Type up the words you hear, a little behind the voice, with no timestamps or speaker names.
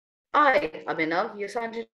I, Abhinav, your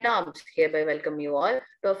sergeant at arms, hereby welcome you all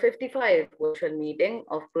to a 55 virtual meeting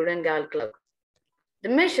of Prudent Gavel Club. The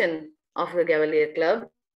mission of the Gavalier Club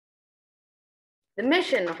The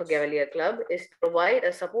mission of a Gavalier Club is to provide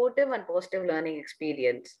a supportive and positive learning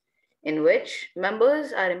experience in which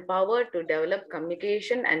members are empowered to develop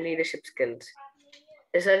communication and leadership skills,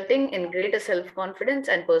 resulting in greater self confidence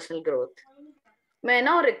and personal growth. May I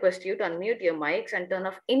now request you to unmute your mics and turn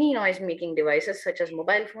off any noise making devices such as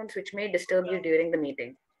mobile phones which may disturb you during the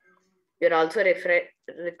meeting. You're also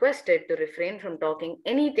requested to refrain from talking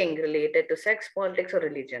anything related to sex, politics, or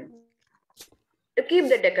religion. To keep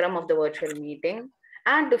the decorum of the virtual meeting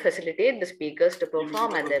and to facilitate the speakers to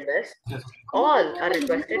perform at their best, all are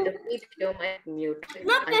requested to keep your mic muted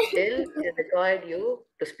until it is required you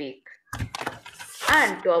to speak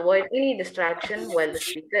and to avoid any distraction while the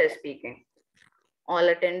speaker is speaking. All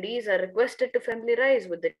attendees are requested to familiarize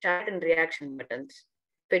with the chat and reaction buttons.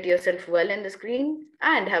 Fit yourself well in the screen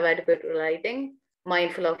and have adequate lighting,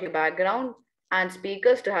 mindful of your background, and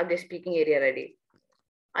speakers to have their speaking area ready.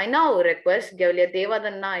 I now request Gavalier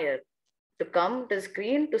Devadan Nair to come to the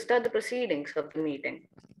screen to start the proceedings of the meeting.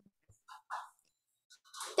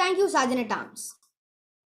 Thank you, Sergeant at Arms.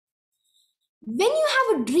 When you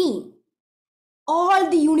have a dream, all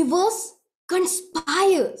the universe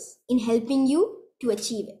conspires in helping you to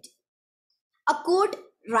achieve it. A quote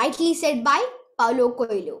rightly said by Paulo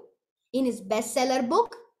Coelho in his bestseller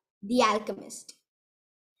book, The Alchemist.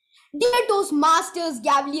 Dear Toastmasters,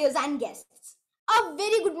 Gavaliers, and guests, a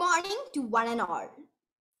very good morning to one and all.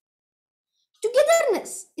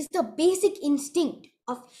 Togetherness is the basic instinct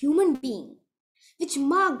of human being, which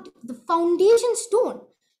marked the foundation stone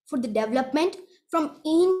for the development from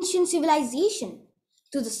ancient civilization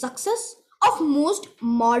to the success of most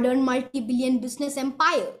modern multi-billion business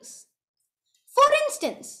empires. For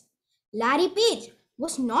instance, Larry Page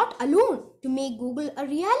was not alone to make Google a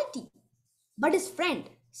reality, but his friend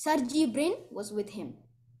Sergey Brin was with him.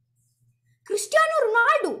 Cristiano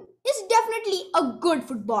Ronaldo is definitely a good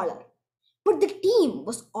footballer, but the team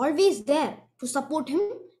was always there to support him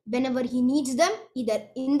whenever he needs them, either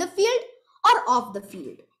in the field or off the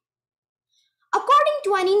field. According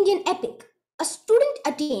to an Indian epic, a student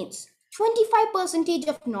attains 25%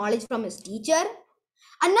 of knowledge from his teacher,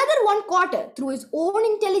 another one quarter through his own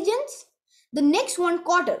intelligence, the next one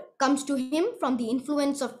quarter comes to him from the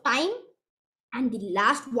influence of time, and the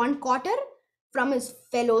last one quarter from his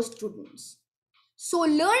fellow students. So,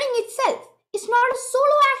 learning itself is not a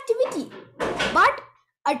solo activity, but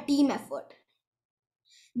a team effort.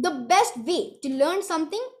 The best way to learn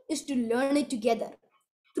something is to learn it together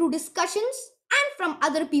through discussions and from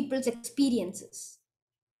other people's experiences.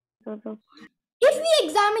 If we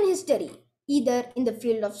examine history, either in the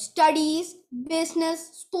field of studies,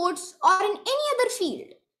 business, sports, or in any other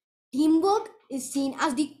field, teamwork is seen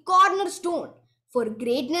as the cornerstone for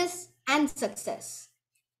greatness and success.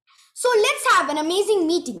 So let's have an amazing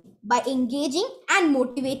meeting by engaging and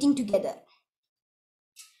motivating together.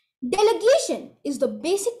 Delegation is the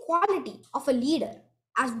basic quality of a leader,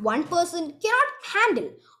 as one person cannot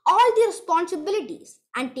handle all the responsibilities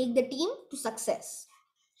and take the team to success.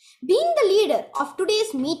 Being the leader of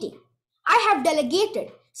today's meeting, I have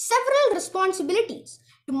delegated several responsibilities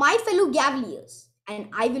to my fellow Gavaliers, and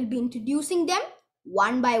I will be introducing them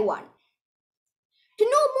one by one. To know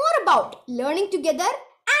more about learning together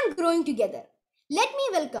and growing together, let me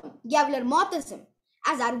welcome Gaveler Mothasm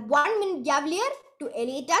as our 1-minute Gavalier to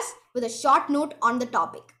elate us with a short note on the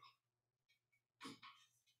topic.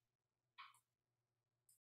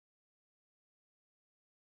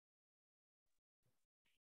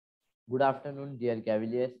 Good afternoon, dear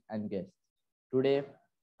Cavaliers and guests. Today,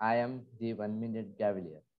 I am the 1-minute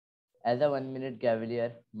Cavalier. As a 1-minute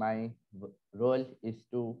Cavalier, my role is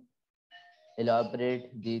to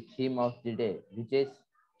elaborate the theme of the day, which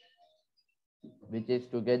is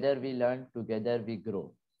together we learn, together we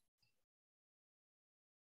grow.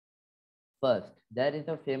 First, there is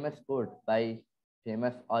a famous quote by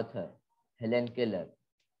famous author Helen Keller.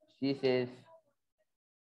 She says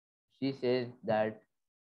that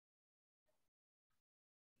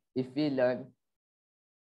if we learn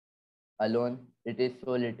alone, it is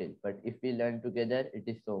so little, but if we learn together, it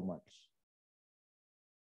is so much.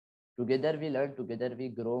 Together we learn, together we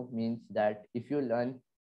grow means that if you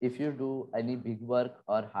do any big work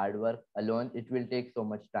or hard work alone, it will take so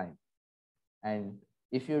much time. And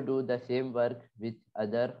if you do the same work with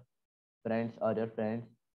other friends or your friends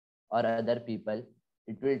or other people,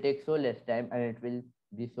 it will take so less time and it will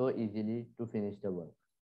be so easily to finish the work.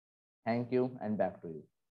 Thank you, and back to you.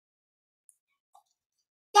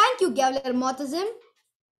 Thank you, Gaveler Mothasm.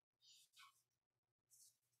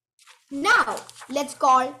 Now, let's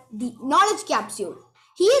call the knowledge capsule.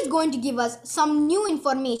 He is going to give us some new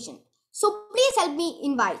information. So please help me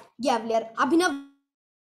invite Gavel Abhinav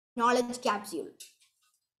knowledge capsule.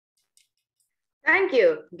 Thank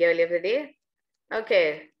you, Gavel of the day.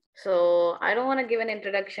 Okay, so I don't want to give an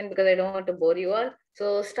introduction because I don't want to bore you all.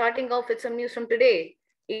 So starting off with some news from today.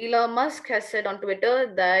 Elon Musk has said on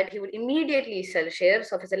Twitter that he would immediately sell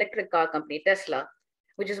shares of his electric car company, Tesla,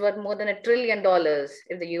 which is worth more than $1 trillion,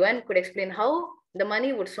 if the UN could explain how the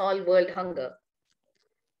money would solve world hunger.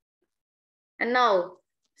 And now,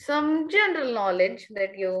 some general knowledge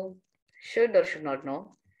that you should or should not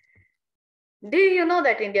know. Did you know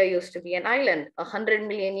that India used to be an island 100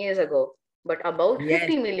 million years ago? But about Yes.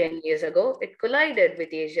 50 million years ago, it collided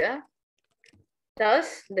with Asia.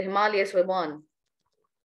 Thus, the Himalayas were born.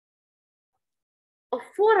 A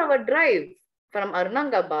 4-hour drive from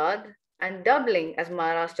Aurangabad and doubling as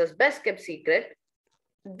Maharashtra's best kept secret,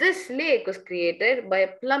 this lake was created by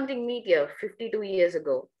a plummeting meteor 52 years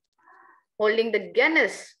ago, holding the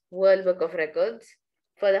Guinness World Book of Records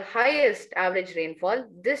for the highest average rainfall.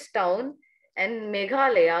 This town and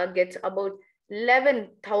Meghalaya gets about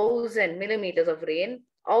 11,000 millimeters of rain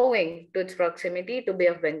owing to its proximity to Bay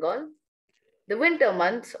of Bengal. The winter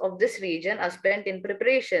months of this region are spent in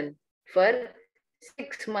preparation for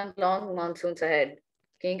 6-month-long monsoons ahead.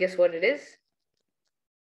 Can you guess what it is?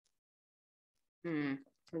 It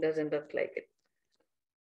doesn't look like it.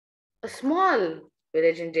 A small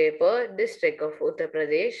village in Jaipur, district of Uttar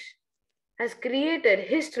Pradesh, has created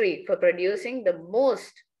history for producing the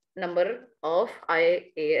most number of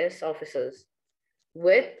IAS officers.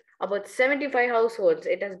 With about 75 households,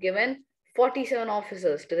 it has given 47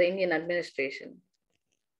 officers to the Indian administration.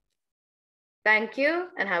 Thank you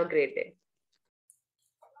and have a great day.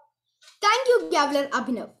 Thank you, Gavel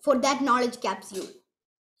Abhinav, for that knowledge capsule.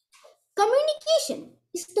 Communication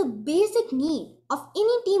is the basic need of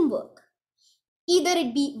any teamwork, either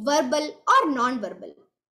it be verbal or non-verbal.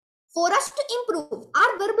 For us to improve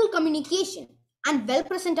our verbal communication and well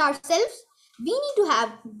present ourselves, we need to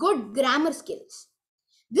have good grammar skills.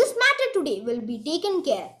 This matter today will be taken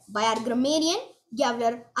care by our grammarian,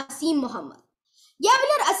 Gavel Asim Muhammad.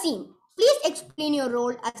 Gavel Asim, please explain your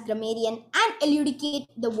role as grammarian and elucidate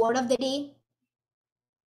the word of the day.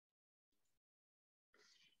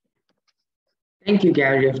 Thank you,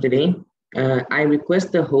 Gary, of today. I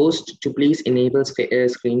request the host to please enable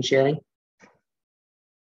screen sharing.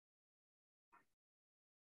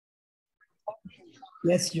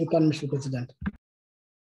 Yes, you can, Mr. President.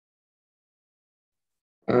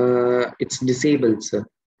 It's disabled, sir.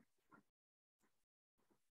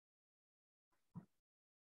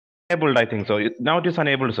 Enabled, I think so. Now it is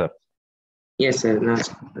enabled, sir. Yes, sir. That's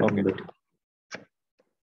Okay.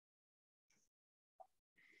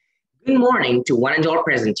 Good morning to one and all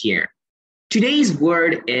present here. Today's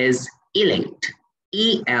word is elate.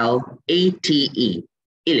 E-L-A-T-E.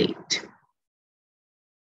 Elate.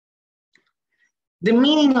 The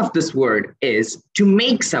meaning of this word is to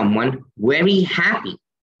make someone very happy,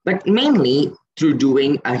 but mainly through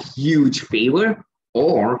doing a huge favor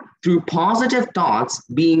or through positive thoughts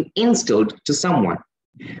being instilled to someone.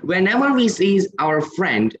 Whenever we see our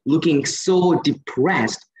friend looking so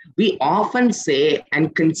depressed, we often say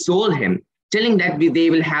and console him, telling that they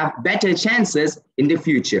will have better chances in the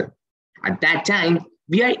future. At that time,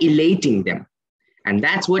 we are elating them. And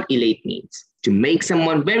that's what elate means, to make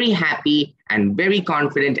someone very happy and very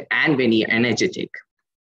confident and very energetic.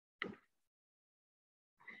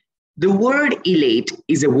 The word elate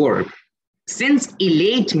is a verb. Since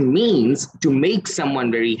elate means to make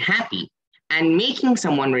someone very happy, and making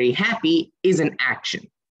someone very happy is an action.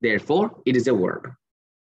 Therefore, it is a verb.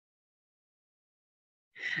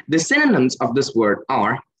 The synonyms of this word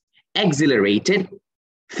are exhilarated,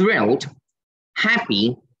 thrilled,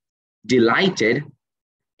 happy, delighted,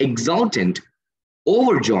 exultant,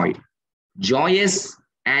 overjoyed, joyous,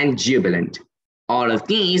 and jubilant. All of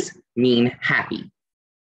these mean happy.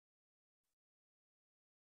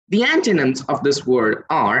 The antonyms of this word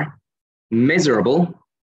are miserable,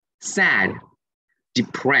 sad,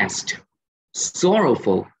 depressed,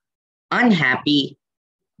 sorrowful, unhappy,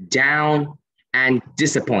 down, and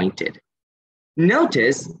disappointed.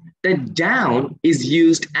 Notice that down is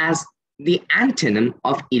used as the antonym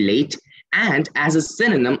of elate and as a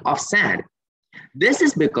synonym of sad. This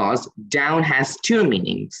is because down has two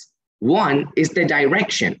meanings. One is the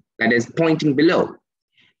direction, that is pointing below,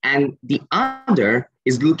 and the other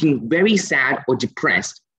is looking very sad or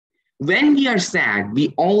depressed. When we are sad,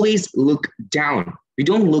 we always look down. We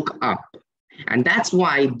don't look up. And that's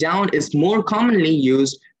why down is more commonly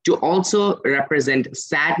used to also represent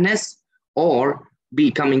sadness or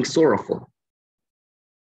becoming sorrowful.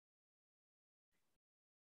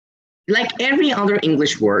 Like every other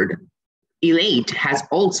English word, elate has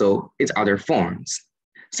also its other forms.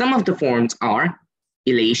 Some of the forms are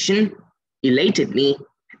elation, elatedly,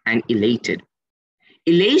 and elated.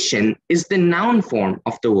 Elation is the noun form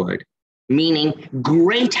of the word, meaning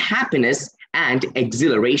great happiness and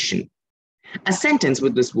exhilaration. A sentence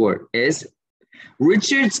with this word is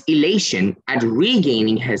Richard's elation at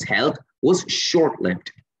regaining his health was short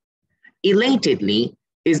lived. Elatedly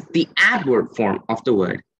is the adverb form of the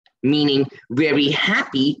word, meaning very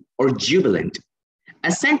happy or jubilant.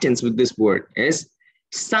 A sentence with this word is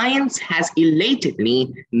Science has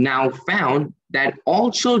elatedly now found that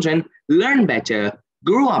all children learn better,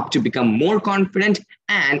 grow up to become more confident,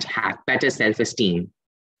 and have better self esteem.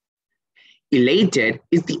 Elated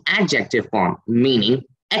is the adjective form, meaning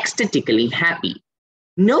ecstatically happy.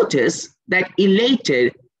 Notice that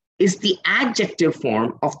elated is the adjective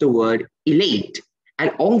form of the word elate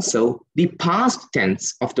and also the past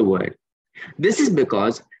tense of the word. This is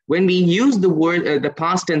because when we use the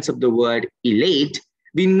past tense of the word elate,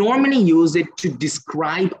 we normally use it to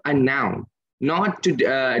describe a noun, not to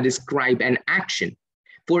describe an action.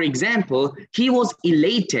 For example, he was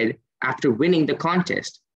elated after winning the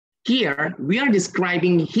contest. Here, we are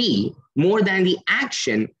describing he more than the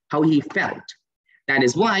action, how he felt. That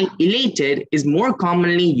is why elated is more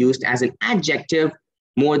commonly used as an adjective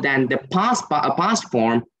more than the past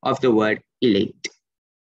form of the word elate.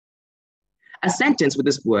 A sentence with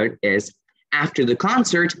this word is, after the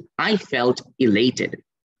concert, I felt elated.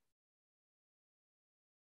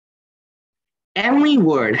 Every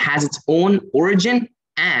word has its own origin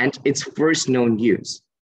and its first known use.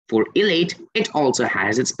 For elate, it also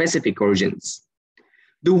has its specific origins.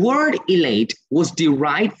 The word elate was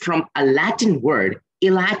derived from a Latin word,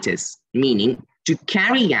 elatus, meaning to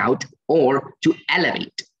carry out or to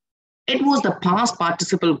elevate. It was the past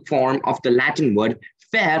participle form of the Latin word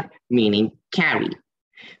fer, meaning carry.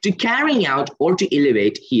 To carry out or to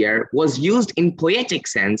elevate here was used in poetic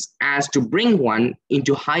sense as to bring one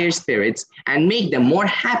into higher spirits and make them more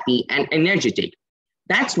happy and energetic.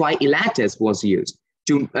 That's why elatus was used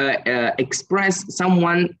to express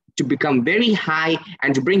someone to become very high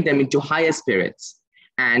and to bring them into higher spirits.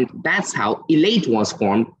 And that's how elate was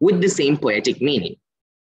formed with the same poetic meaning.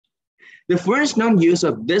 The first known use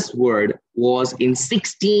of this word was in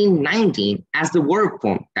 1619 as the verb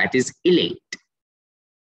form, that is elate.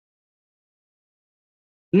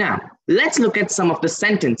 Now, let's look at some of the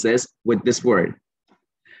sentences with this word.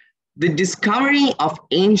 The discovery of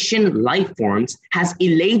ancient life forms has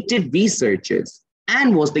elated researchers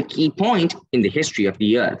and was the key point in the history of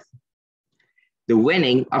the earth. The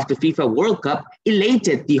winning of the FIFA World Cup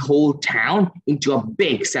elated the whole town into a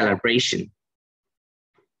big celebration.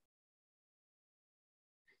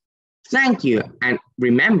 Thank you, and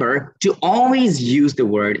remember to always use the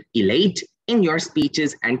word elate in your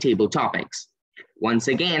speeches and table topics. Once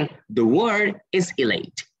again, the word is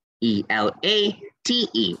elate,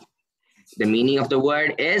 E-L-A-T-E. The meaning of the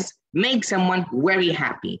word is make someone very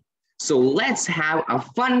happy. So let's have a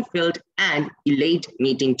fun-filled and elate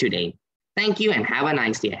meeting today. Thank you and have a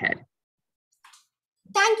nice day ahead.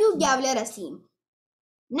 Thank you, Gavel Asim.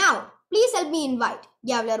 Now, please help me invite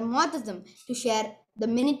Gavel Muazzam to share the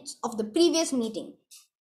minutes of the previous meeting.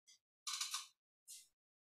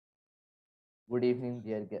 Good evening,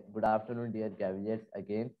 good afternoon, dear Cavaliers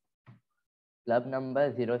again. Club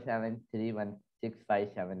number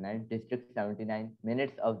 07316579, District 79,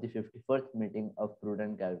 minutes of the 54th meeting of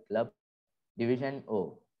Prudent Gavel Club, Division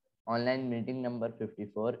O. Online meeting number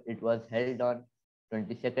 54. It was held on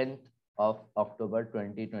 22nd of October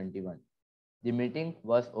 2021. The meeting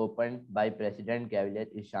was opened by President Gavelier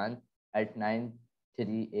Ishant at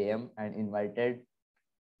 9:03 a.m. and invited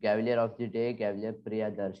Gavelier of the Day, Gavelier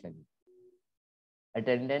Priyadarshani.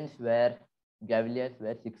 Attendance were Gaveliers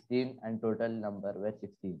were 16 and total number were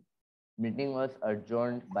 16. Meeting was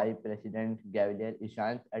adjourned by President Gavelier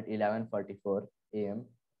Ishant at 11:44 a.m.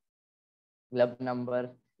 Club number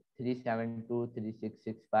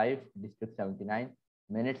 3723665, District 79,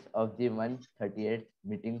 minutes of the 138th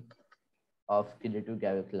meeting of Kiletu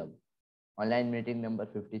Gavel Club. Online meeting number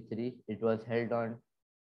 53. It was held on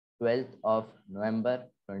 12th of November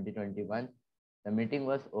 2021. The meeting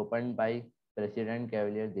was opened by President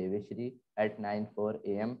Gavelier Deveshri at 9:04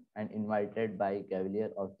 a.m. and invited by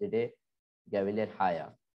Gavelier of the Day, Gavelier Haya.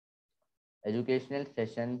 Educational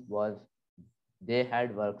session was, they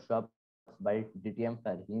had workshops by DTM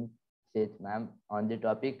Farheen Seth ma'am on the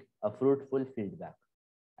topic A Fruitful Feedback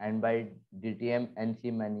and by DTM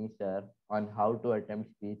NC Mani sir on how to attempt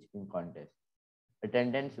speech in contest.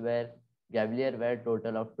 Attendance were Gavalier were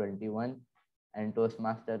total of 21 and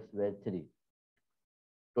Toastmasters were 3.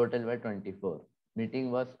 Total were 24.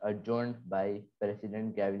 Meeting was adjourned by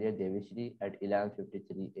President Gavalier Devishri at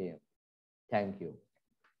 11:53 a.m. Thank you.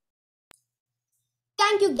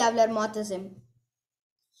 Thank you, Gavel Mortism.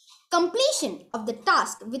 Completion of the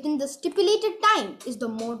task within the stipulated time is the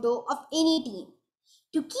motto of any team.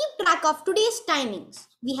 To keep track of today's timings,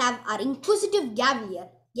 we have our inquisitive Gavalier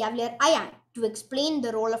Ian, to explain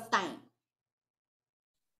the role of time.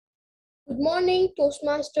 Good morning,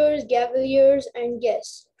 Toastmasters, Gavaliers, and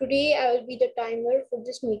guests. Today I will be the timer for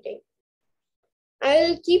this meeting. I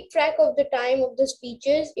will keep track of the time of the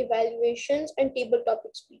speeches, evaluations, and table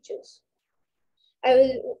topic speeches.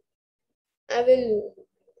 I will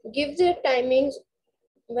give the timings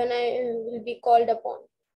when I will be called upon.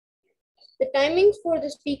 The timings for the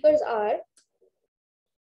speakers are: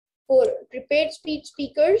 for prepared speech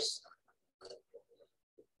speakers,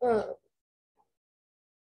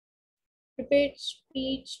 prepared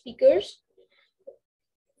speech speakers,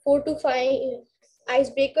 4 to 5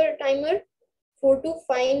 icebreaker timer, 4 to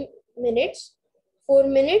 5 minutes, 4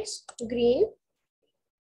 minutes green,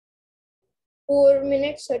 4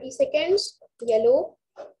 minutes 30 seconds yellow,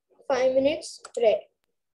 5 minutes red.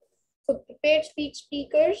 For prepared speech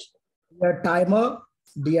speakers, Dear timer,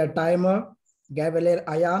 Gavel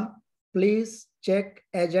Ian, please check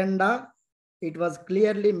agenda. It was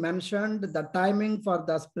clearly mentioned the timing for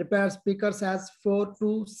the prepared speakers as 4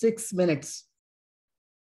 to 6 minutes.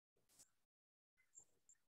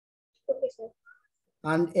 okay, sir.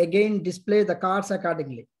 And again, display the cards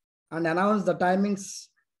accordingly and announce the timings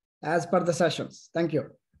as per the sessions. Thank you.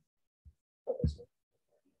 Okay, sir.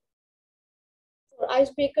 For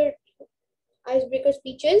icebreaker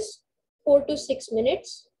speeches, 4 to 6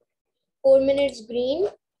 minutes, 4 minutes green,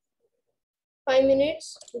 5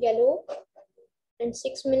 minutes yellow, and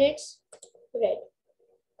 6 minutes red.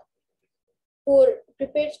 For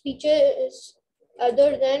prepared speeches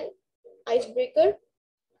other than icebreaker,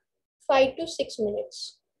 5 to 6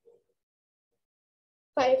 minutes,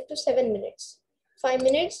 5 to 7 minutes, 5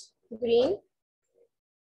 minutes green,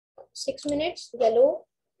 6 minutes yellow,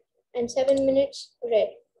 and 7 minutes red.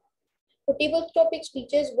 For table topic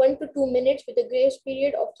speeches, 1 to 2 minutes with a grace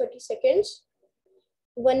period of 30 seconds,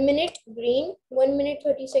 1 minute green, 1 minute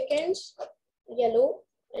 30 seconds yellow,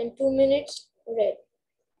 and 2 minutes red.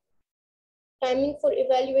 Timing for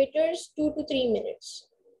evaluators, 2 to 3 minutes,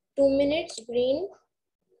 2 minutes green,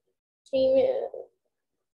 2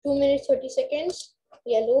 minutes 30 seconds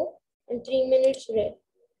yellow, and 3 minutes red.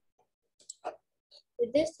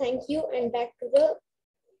 With this, thank you, and back to the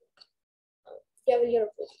Cavalier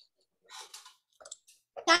office.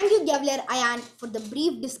 Thank you, Gavalier Ian, for the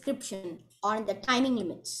brief description on the timing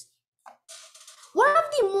limits. One of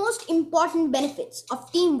the most important benefits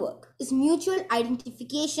of teamwork is mutual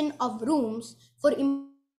identification of rooms for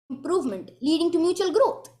improvement, leading to mutual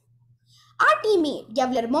growth. Our teammate,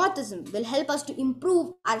 Gavel Mortism, will help us to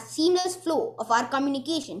improve our seamless flow of our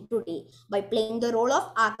communication today by playing the role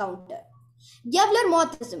of our counter. Gavel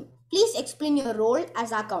Mortism, please explain your role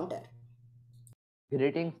as our counter.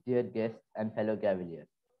 Greetings, dear guests and fellow Gavaliers.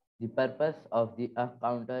 The purpose of the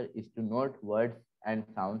counter is to note words and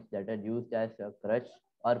sounds that are used as a crutch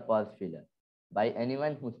or pause filler by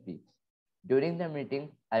anyone who speaks. During the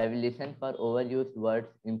meeting, I will listen for overused words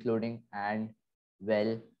including and,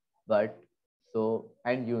 well, but, so,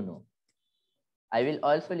 and you know. I will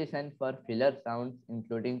also listen for filler sounds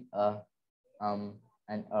including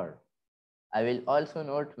and I will also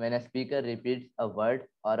note when a speaker repeats a word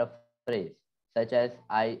or a phrase such as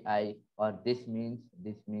I, or this means.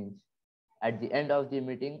 At the end of the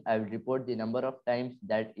meeting, I will report the number of times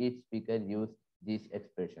that each speaker used these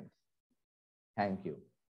expressions. Thank you.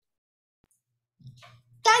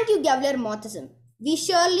 Thank you, Gavel Mortism. We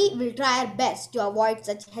surely will try our best to avoid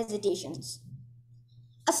such hesitations.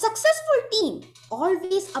 A successful team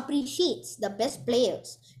always appreciates the best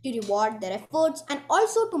players to reward their efforts and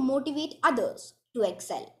also to motivate others to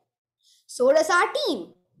excel. So does our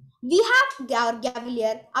team. We have our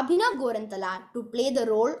Gavalier Abhinav Gorantala to play the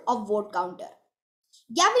role of vote counter.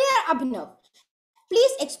 Gavalier Abhinav,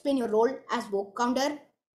 please explain your role as vote counter.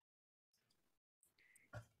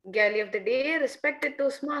 Galley of the day, respected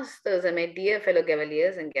Toastmasters and my dear fellow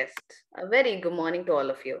Gavaliers and guests. A very good morning to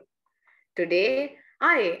all of you. Today,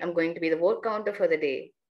 I am going to be the vote counter for the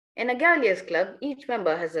day. In a Gavaliers club, each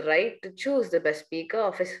member has the right to choose the best speaker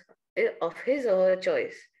of his or her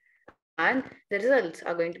choice. And the results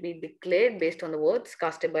are going to be declared based on the votes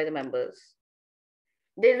casted by the members.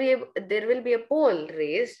 There will be a poll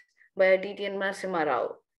raised by a DTN Narasimha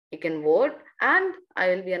Rao. You can vote and I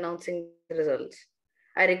will be announcing the results.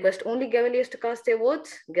 I request only Gaveliers to cast their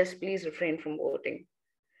votes. Guests, please refrain from voting.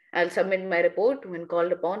 I'll submit my report when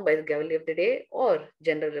called upon by the Gavelier of the day or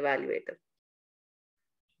general evaluator.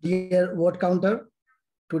 Dear vote counter,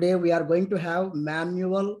 today we are going to have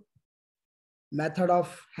manual method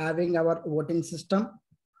of having our voting system.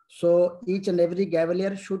 So each and every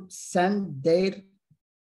Gavelier should send their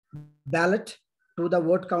ballot to the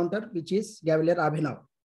vote counter, which is Gavelier Abhinav.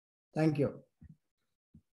 Thank you.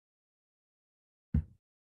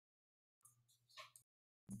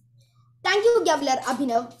 Thank you, Gavel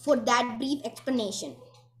Abhinav, for that brief explanation.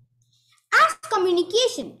 As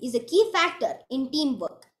communication is a key factor in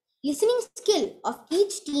teamwork, listening skill of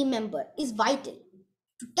each team member is vital.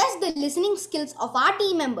 To test the listening skills of our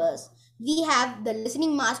team members, we have the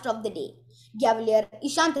listening master of the day, Gavalier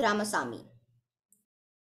Ishant Ramasamy.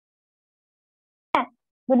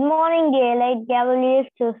 Good morning, dear light Gavaliers,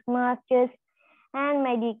 Toastmasters, and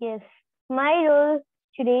my dear guests. My role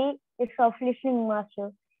today is of listening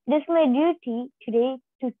master. It is my duty today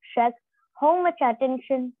to track how much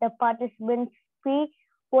attention the participants pay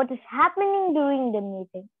what is happening during the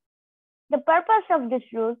meeting. The purpose of this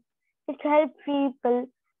role is to help people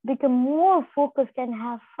become more focused and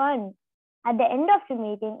have fun. At the end of the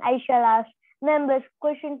meeting, I shall ask members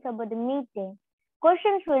questions about the meeting.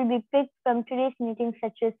 Questions will be picked from today's meeting,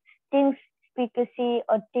 such as things speakers say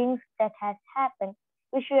or things that has happened.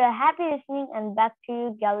 Wish you a happy listening, and back to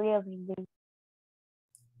you, Gavalier of the day.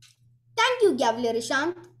 Thank you, Gavalier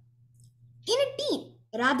Ishant. In a team,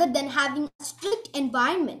 rather than having a strict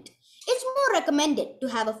environment, it's more recommended to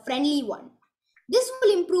have a friendly one. This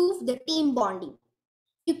will improve the team bonding.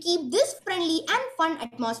 To keep this friendly and fun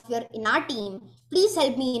atmosphere in our team, please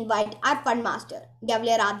help me invite our fun master,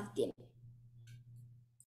 Gavalier Adityan.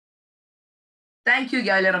 Thank you,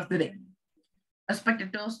 Gavalier of the day.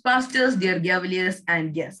 Respected Toastmasters, dear Gavaliers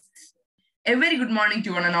and guests. A very good morning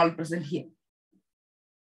to one and all present here.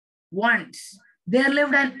 Once there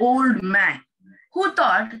lived an old man who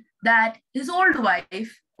thought that his old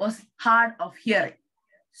wife was hard of hearing.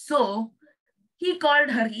 So he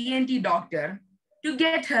called her ENT doctor to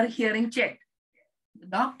get her hearing checked. The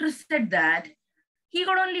doctor said that he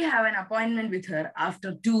could only have an appointment with her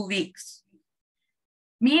after 2 weeks.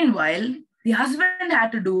 Meanwhile, the husband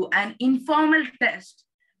had to do an informal test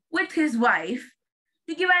with his wife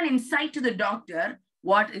to give an insight to the doctor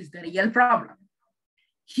what is the real problem.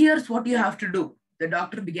 Here's what you have to do, the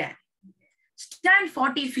doctor began. Stand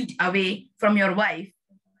 40 feet away from your wife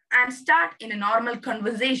and start in a normal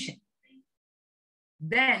conversation.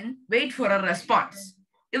 Then wait for a response.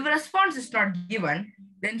 If a response is not given,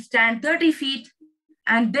 then stand 30 feet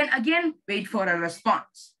and then again wait for a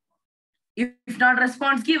response. If not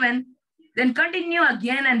response given, then continue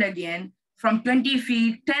again and again from 20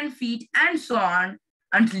 feet, 10 feet, and so on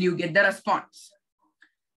until you get the response.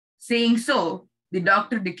 Saying so, the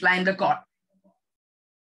doctor declined the call.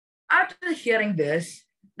 After hearing this,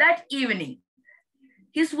 that evening,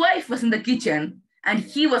 his wife was in the kitchen and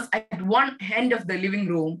he was at one end of the living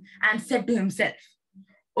room and said to himself,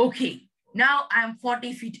 okay, now I am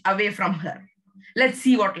 40 feet away from her. Let's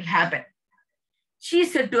see what will happen. She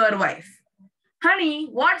said to her wife, honey,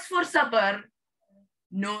 what's for supper?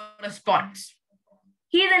 No response.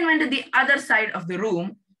 He then went to the other side of the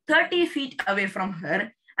room, 30 feet away from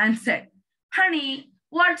her, and said, honey,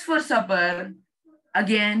 what's for supper?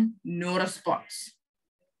 Again, no response.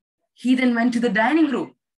 He then went to the dining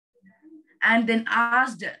room and then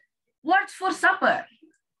asked her, what's for supper?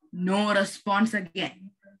 No response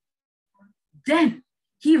again. Then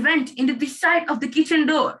he went into the side of the kitchen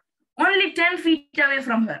door, only 10 feet away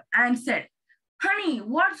from her, and said, honey,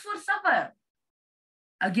 what's for supper?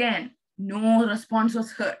 Again, no response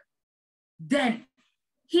was heard. Then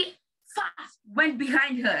he fast went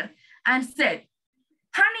behind her and said,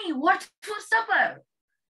 honey, what's for supper?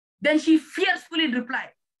 Then she fiercely replied,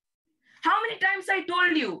 how many times I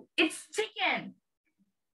told you? It's chicken.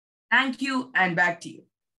 Thank you, and back to you.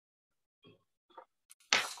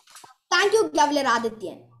 Thank you, Gavalier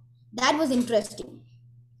Adityan. That was interesting.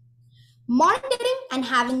 Monitoring and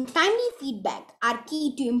having timely feedback are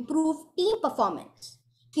key to improve team performance.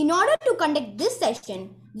 In order to conduct this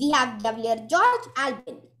session, we have Gavalier George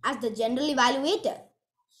Albin as the general evaluator.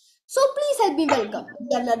 So please help me welcome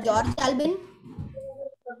Gavalier George Albin.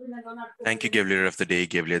 Thank you, Gavalier of the day,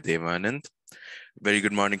 Gavalier Devanand. Very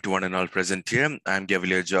good morning to one and all present here. I'm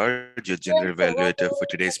Gavalier George, your general evaluator for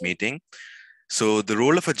today's meeting. So the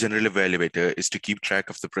role of a general evaluator is to keep track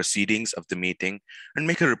of the proceedings of the meeting and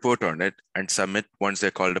make a report on it and submit once they're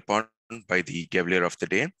called upon by the Gavelier of the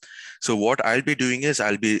day. So what I'll be doing is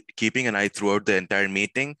I'll be keeping an eye throughout the entire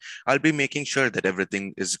meeting. I'll be making sure that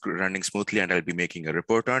everything is running smoothly, and I'll be making a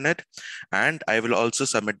report on it. And I will also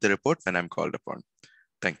submit the report when I'm called upon.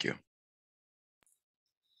 Thank you.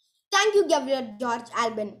 Thank you, Gabriel George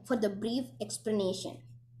Albin, for the brief explanation.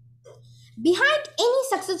 Behind any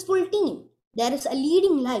successful team, there is a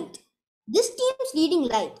leading light. This team's leading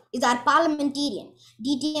light is our parliamentarian,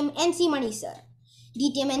 DTM NC Mani sir.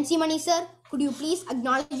 DTM NC Mani sir, could you please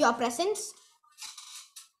acknowledge your presence?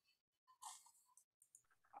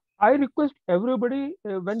 I request everybody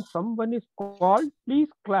when someone is called, please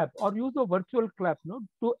clap or use the virtual clap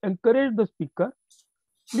to encourage the speaker.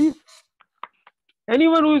 Please,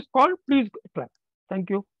 anyone who is called, please clap.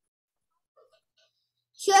 Thank you.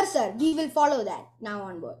 Sure, sir. We will follow that now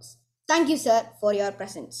onwards. Thank you, sir, for your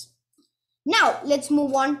presence. Now, let's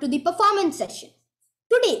move on to the performance session.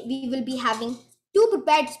 Today, we will be having two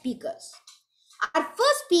prepared speakers. Our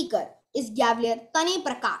first speaker is Gavelier Tane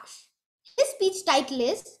Prakash. His speech title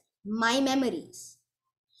is My Memories.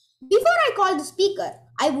 Before I call the speaker,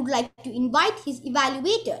 I would like to invite his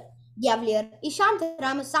evaluator, Gavelier Ishant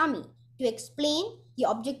Ramasamy, to explain the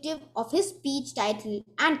objective of his speech title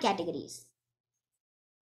and categories.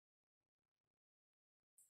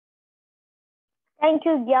 Thank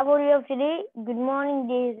you, Gavelier of today. Good morning,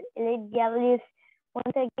 dear elite Gaveliers.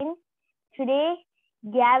 Once again, today,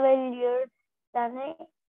 Gavelier Tane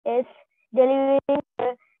is delivering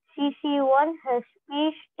the CC1. Her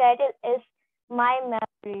speech title is My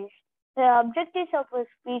Memories. The objectives of her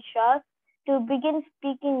speech are to begin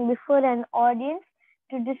speaking before an audience,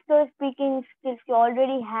 to discuss speaking skills you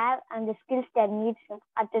already have and the skills that need some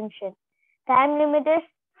attention. Time limit is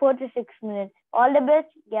 4 to 6 minutes. All the best,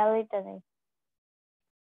 Gavelier Tane.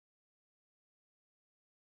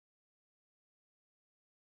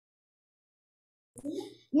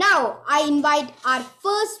 Now, I invite our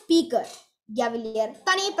first speaker, Gavelier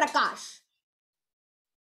Tane Prakash.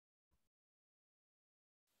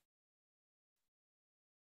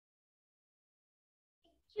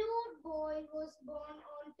 A cute boy was born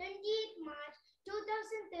on 28 March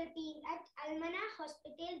 2013 at Almana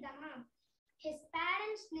Hospital, Dammam. His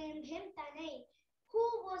parents named him Tane. Who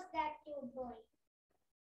was that cute boy?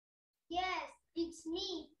 Yes, it's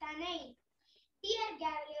me, Tane. Dear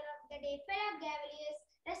Gavelier of the day, fellow Gaveliers,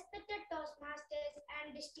 respected Toastmasters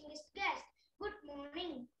and distinguished guests, good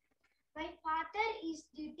morning. My father is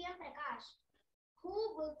DTM Prakash, who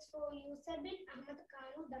works for Yusuf bin Ahmad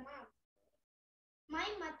Kanu, Dammam. My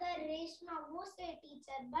mother Reshma was a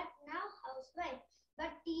teacher but now housewife,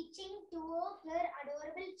 but teaching two of her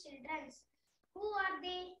adorable children. Who are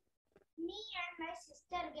they? Me and my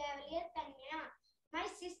sister Gavelier Tanya. My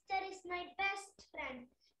sister is my best friend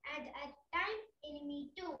and at times enemy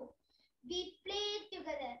too. We play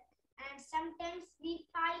together and sometimes we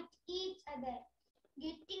fight each other,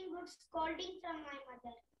 getting good scolding from my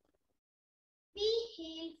mother. We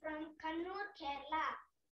hail from Kannur, Kerala,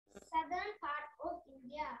 southern part of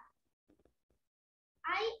India.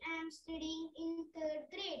 I am studying in 3rd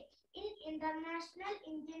grade in International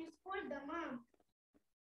Indian School, Dammam.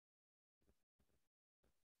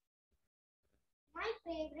 My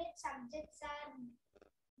favorite subjects are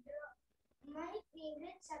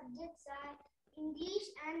English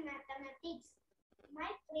and mathematics. My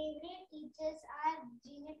favorite teachers are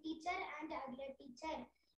Gina teacher and Agla teacher.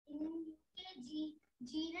 In UKG,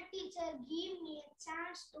 Gina teacher gave me a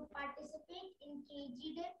chance to participate in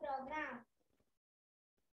KG Day program.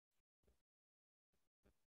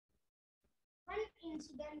 One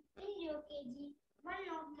incident in UKG, one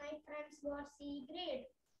of my friends got C grade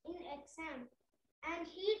in exam and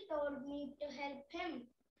he told me to help him.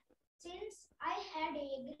 Since I had A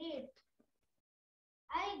grade,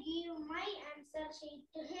 I gave my answer sheet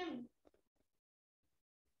to him.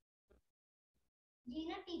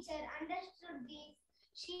 Gina teacher understood this.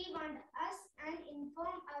 She warned us and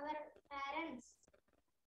informed our parents.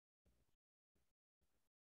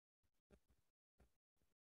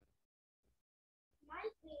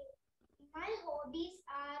 My hobbies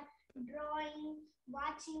are drawing,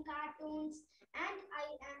 watching cartoons, and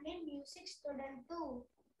I am a music student too.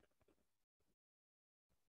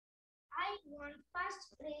 I won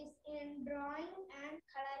first prize in drawing and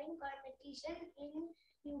coloring competition in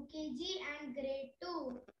UKG and grade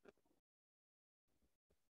 2.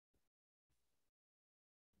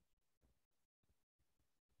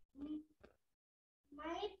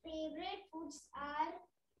 My favorite foods are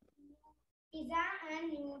pizza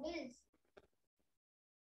and noodles.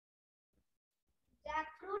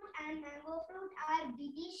 Jackfruit and mango fruit are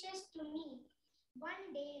delicious to me.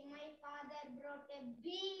 One day, my father brought a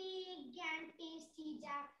big and tasty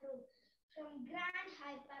jackfruit.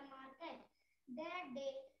 hypermarket. That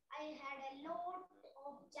day, I had a lot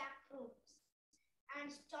of jackfruits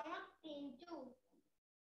and stomach pain too.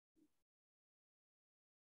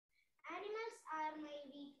 Animals are my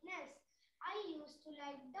weakness. I used to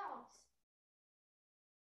like dogs.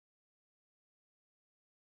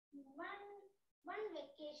 One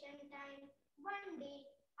vacation time, one day,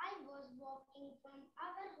 I was walking from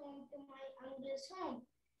our home to my uncle's home.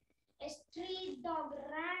 A street dog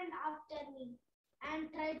ran after me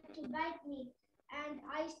and tried to bite me, and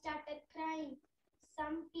I started crying.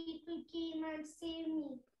 Some people came and saved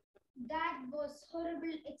me. That was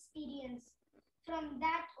horrible experience. From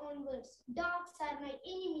that onwards, dogs are my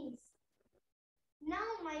enemies.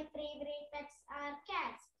 Now my favorite pets are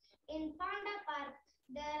cats. In Panda Park,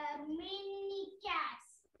 there are many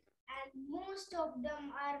cats, and most of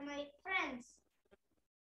them are my friends.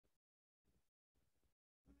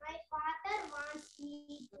 My father wants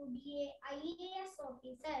me to be a IAS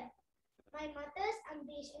officer. My mother's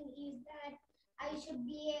ambition is that I should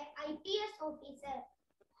be a IPS officer.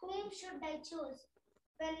 Whom should I choose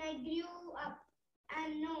when I grew up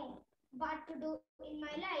and know what to do in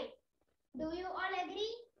my life? Do you all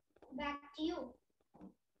agree? Back to you.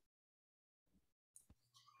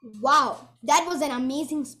 Wow, that was an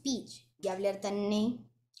amazing speech, Gavel Tanne.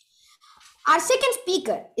 Our second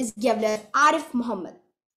speaker is Gavel Arif Muhammad.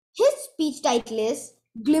 His speech title is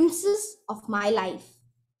Glimpses of My Life.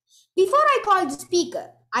 Before I call the speaker,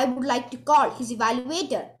 I would like to call his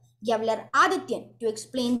evaluator, Gavel Adityan, to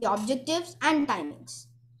explain the objectives and timings.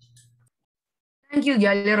 Thank you,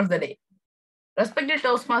 Gaveler of the Day. Respected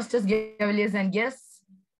Toastmasters, Gaveliers, and guests,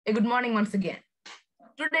 a good morning once again.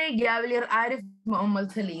 Today, Gavelier Arif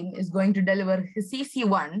Muhammad Salim is going to deliver his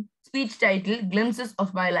CC1 speech titled Glimpses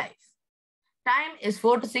of My Life. Time is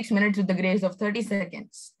 4 to 6 minutes with the grace of 30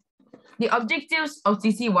 seconds. The objectives of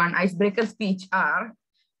CC1 icebreaker speech are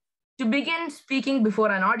to begin speaking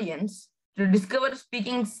before an audience, to discover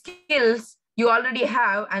speaking skills you already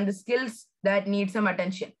have and the skills that need some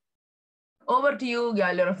attention. Over to you,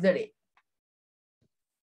 Gavelier of the Day.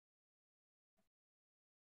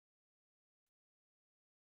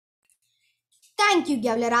 Thank you,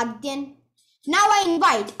 Gavel Adityan. Now I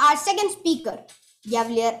invite our second speaker,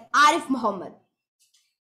 Gavel Arif Muhammad.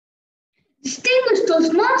 Distinguished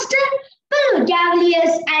Toastmaster, fellow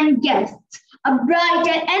Gaveliers and guests, a bright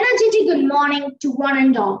and energetic good morning to one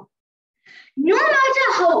and all. No matter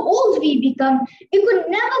how old we become, we could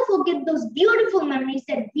never forget those beautiful memories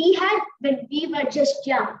that we had when we were just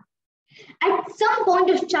young. At some point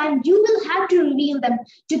of time, you will have to reveal them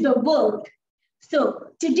to the world. So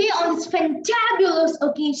today on this fantabulous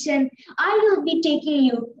occasion, I will be taking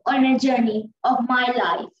you on a journey of my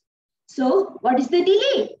life. So what is the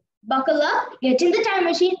delay? Buckle up, get in the time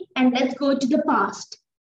machine, and let's go to the past.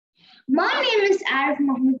 My name is Arif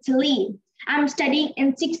Muhammad Salim. I'm studying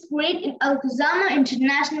in 6th grade in Al Khuzama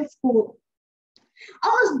International School. I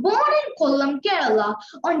was born in Kollam, Kerala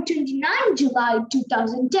on 29 July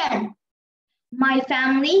 2010. My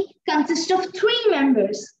family consists of 3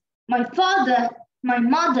 members: my father, my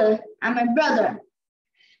mother, and my brother.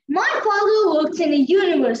 My father works in a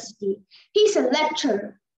university. He's a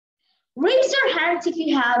lecturer. Raise your hands if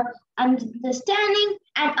you have an understanding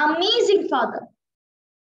and amazing father.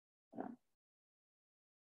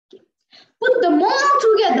 Put them all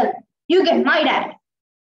together, you get my dad.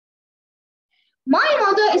 My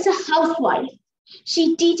mother is a housewife.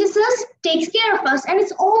 She teaches us, takes care of us, and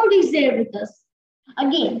is always there with us.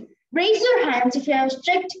 Again, raise your hands if you have a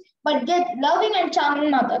strict but yet loving and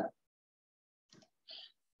charming mother.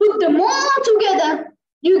 Put them all together,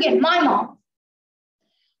 you get my mom.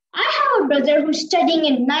 I have a brother who's studying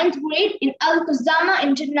in 9th grade in Al Khuzama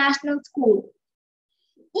International School.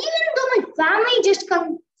 Even though my family just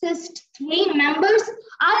consists 3 members,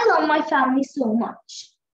 I love my family so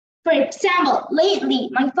much. For example, lately,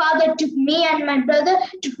 my father took me and my brother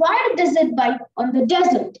to ride a desert bike on the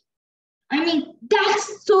desert. I mean,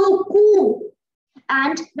 that's so cool.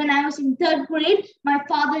 And when I was in 3rd grade, my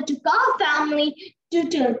father took our family to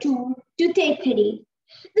Tekri.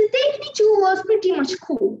 The Tekri tour was pretty much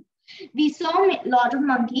cool. We saw a lot of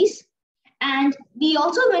monkeys, and we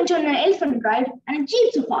also went on an elephant ride and a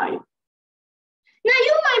jeep safari. Now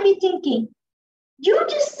you might be thinking, you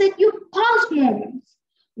just said your past moments,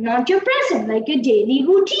 not your present, like your daily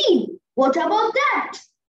routine. What about that?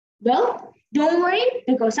 Well, don't worry,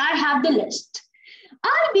 because I have the list.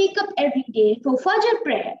 I wake up every day for Fajr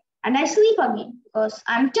prayer and I sleep again because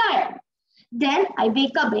I'm tired. Then I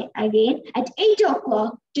wake up again at 8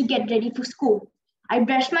 o'clock to get ready for school. I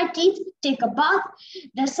brush my teeth, take a bath,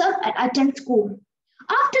 dress up, and attend school.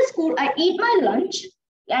 After school, I eat my lunch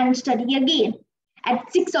and study again.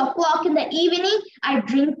 At 6 o'clock in the evening, I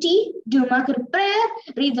drink tea, do Maghrib prayer,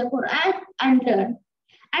 read the Quran, and learn.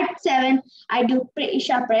 At 7, I do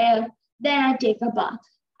Isha prayer, then I take a bath.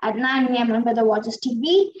 At 9 a.m., my mother watches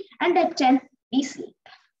TV, and at 10, we sleep.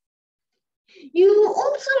 You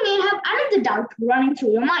also may have another doubt running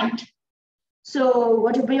through your mind. So,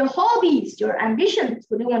 what about your hobbies, your ambitions?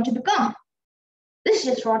 What do you want to become? This is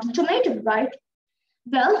just rotten tomato, right?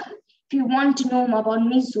 Well, if you want to know about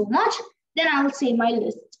me so much, then I'll say my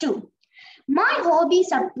list too. My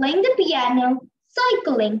hobbies are playing the piano,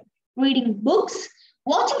 cycling, reading books,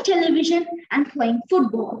 watching television, and playing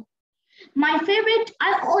football. My favorite,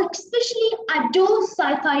 I especially adore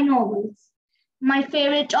sci-fi novels. My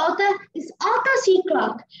favorite author is Arthur C.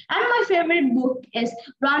 Clarke, and my favorite book is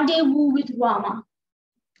Rendezvous with Rama.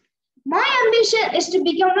 My ambition is to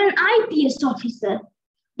become an IPS officer,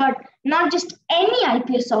 but not just any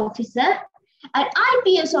IPS officer, an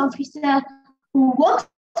IPS officer who works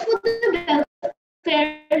for the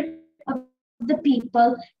welfare of the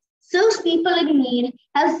people, serves people in need,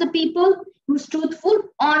 helps the people, who's truthful,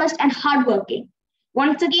 honest, and hardworking.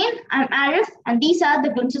 Once again, I'm Arif, and these are the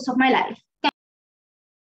glimpses of my life.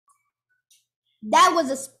 That was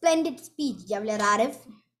a splendid speech, Gavel Arif.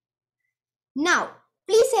 Now,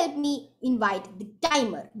 please help me invite the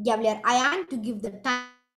timer, Gavel Ayan, to give the time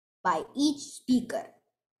by each speaker.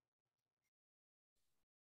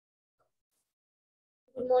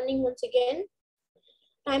 Good morning once again.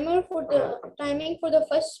 Timing for the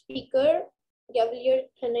first speaker, Gavel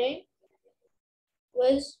Thane,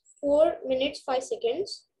 was 4 minutes 5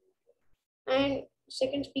 seconds, and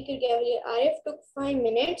second speaker Gavel Arif took 5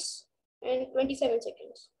 minutes and 27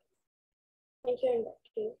 seconds. Thank you, and back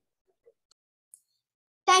to you.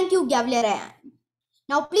 Thank you, Gavel Ayan.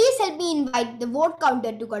 Now, please help me invite the vote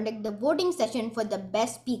counter to conduct the voting session for the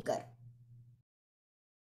best speaker.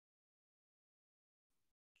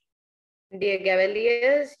 Dear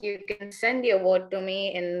Gaveliers, you can send your vote to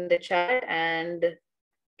me in the chat, and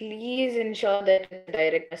please ensure that it's a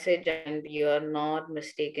direct message and you are not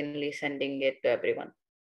mistakenly sending it to everyone.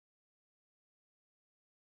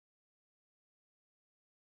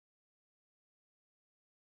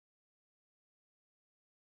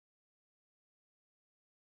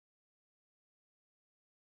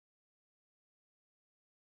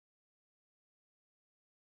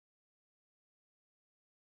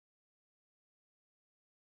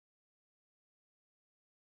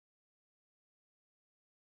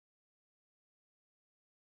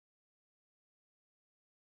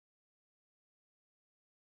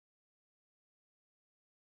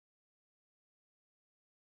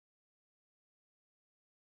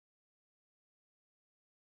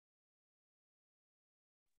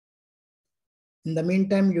 In the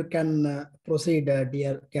meantime, you can proceed,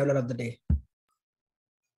 dear Gaveler of the Day.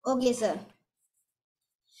 Okay, sir.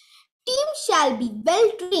 Team shall be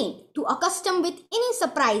well trained to accustom with any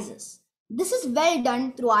surprises. This is well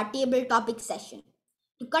done through our table topic session.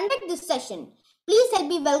 To conduct this session, please help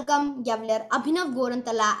me welcome Gaveler Abhinav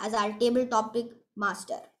Gorantala as our table topic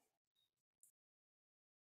master.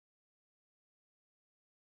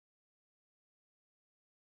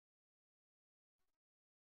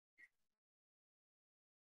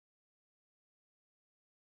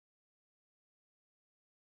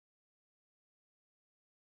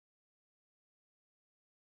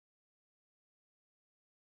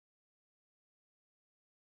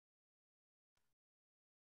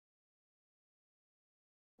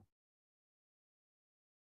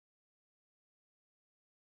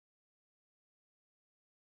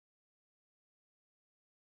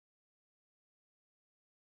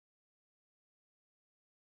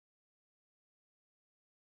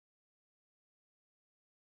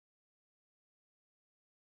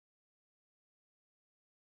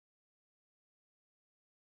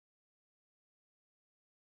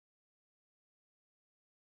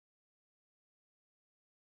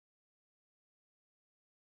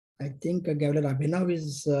 I think Gaveler Abhinav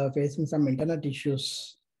is facing some internet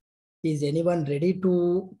issues. Is anyone ready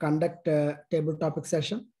to conduct a table topic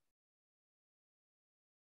session?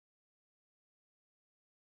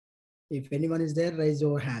 If anyone is there, raise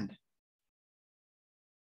your hand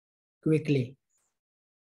quickly.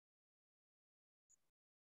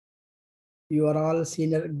 You are all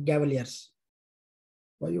senior Gaveliers.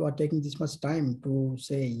 Why you are taking this much time to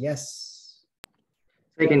say yes?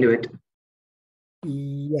 I can do it.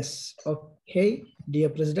 Yes. Okay, dear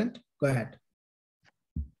President, go ahead.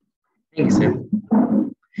 Thank you, sir.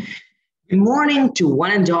 Good morning to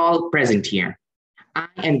one and all present here. I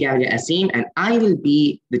am Gavel Asim, and I will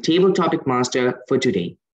be the table topic master for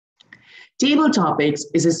today. Table topics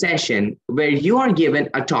is a session where you are given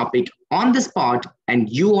a topic on the spot and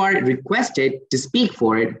you are requested to speak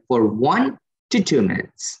for it for 1 to 2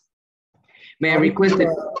 minutes. May I request that?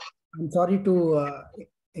 I'm sorry to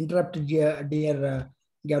interrupt, dear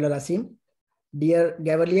Gavel Asim. Dear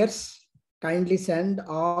Gavaliers, kindly send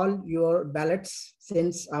all your ballots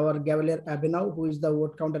since our Gavalier Abhinav, who is the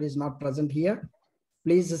vote counter, is not present here.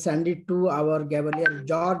 Please send it to our Gavalier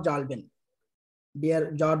George Albin.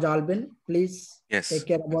 Dear George Albin, please take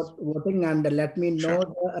care about voting and let me know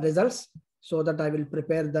the results so that I will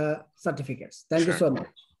prepare the certificates. Thank you so much.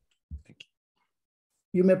 Thank you.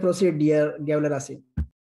 You may proceed, dear Gavel Asim.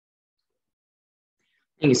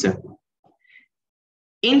 Thank you, sir.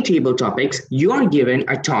 In table topics, you are given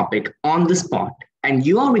a topic on the spot and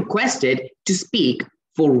you are requested to speak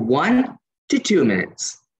for 1 to 2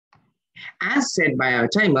 minutes. As said by our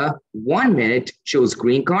timer, 1 minute shows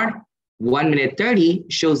green card, 1 minute 30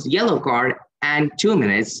 shows yellow card, and 2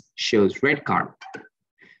 minutes shows red card.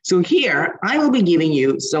 So here, I will be giving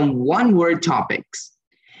you some one-word topics,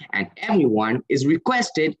 and everyone is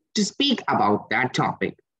requested to speak about that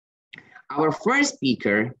topic. Our first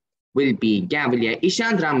speaker will be Gavelia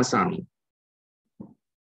Ishant Ramasamy.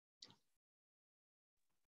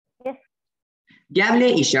 Yes.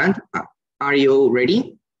 Gavelia Ishant, are you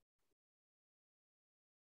ready?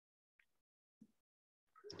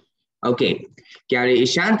 Okay, Gavelia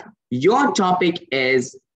Ishant, your topic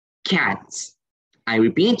is cats. I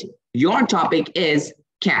repeat, your topic is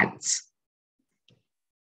cats.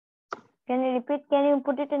 Can you repeat? Can you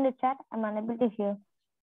put it in the chat? I'm unable to hear.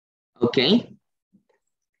 Okay.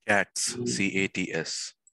 Cats,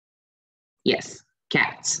 C-A-T-S. Yes,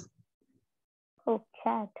 cats. Oh,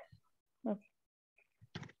 cat. Okay.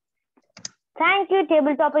 Thank you,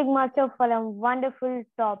 Table Topic Master, for a wonderful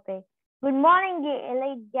topic. Good morning,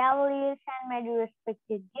 elite Gavaliers and my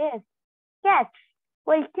respected guests. Cats.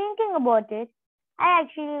 While thinking about it, I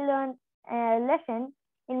actually learned a lesson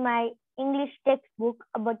in my English textbook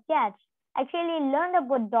about cats. I actually learned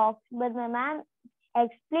about dogs, but my mom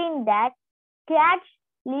explained that cats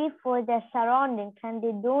live for their surroundings and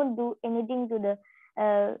they don't do anything to the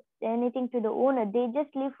owner. They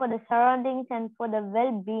just live for the surroundings and for the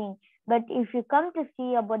well-being. But if you come to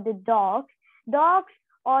see about the dogs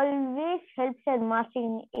always helps their master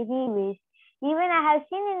in any ways. Even I have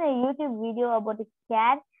seen in a YouTube video about a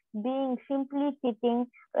cat being simply sitting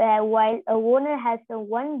while a owner has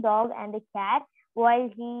one dog and a cat.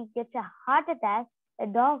 While he gets a heart attack, a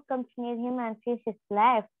dog comes near him and saves his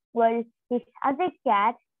life, while his other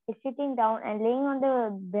cat is sitting down and laying on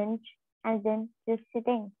the bench and then just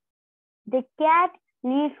sitting. The cat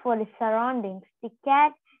lives for the surroundings. The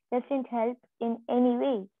cat doesn't help in any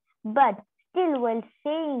way. But still, while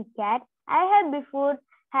saying cat, I had before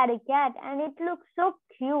had a cat and it looks so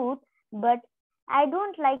cute, but I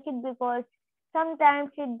don't like it because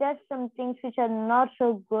sometimes it does some things which are not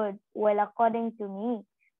so good, well, according to me.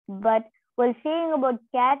 But while saying about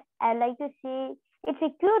cat, I like to say it's a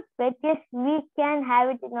cute pet. Yes, we can have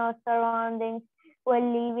it in our surroundings while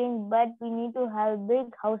living, but we need to have a big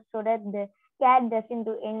house so that the cat doesn't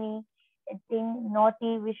do anything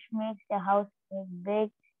naughty which makes the house a big,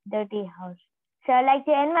 dirty house. So I like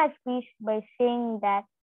to end my speech by saying that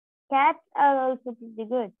cats are also pretty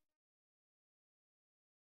good.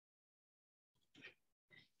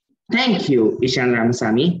 Thank you, Ishan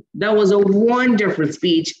Ramasamy. That was a wonderful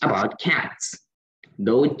speech about cats,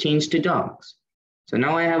 though it changed to dogs. So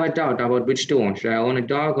now I have a doubt about which to own. Should I own a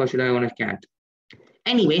dog or should I own a cat?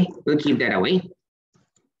 Anyway, we'll keep that away.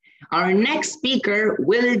 Our next speaker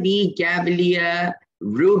will be Gavelia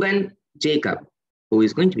Ruben Jacob, who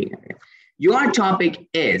is going to be here. Your topic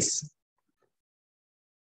is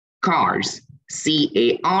cars,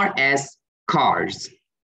 C-A-R-S, cars.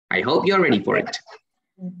 I hope you're ready for it.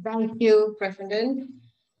 Thank you, President.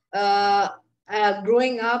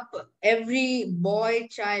 Growing up, every boy,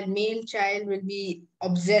 child, male child will be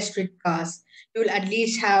obsessed with cars. You will at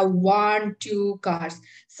least have 1, 2 cars.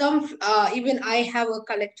 Some, even I have a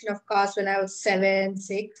collection of cars when I was 7,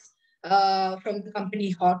 6, from the company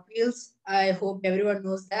Hot Wheels. I hope everyone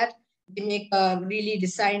knows that. They make really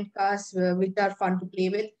designed cars which are fun to play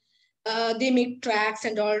with. They make tracks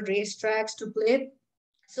and all race tracks to play.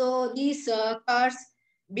 So these cars,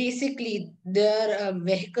 basically, they're a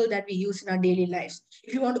vehicle that we use in our daily lives.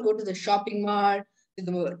 If you want to go to the shopping mall, to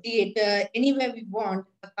the theater, anywhere we want,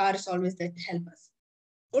 a car is always there to help us.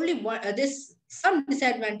 Only one, there's some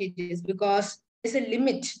disadvantages because there's a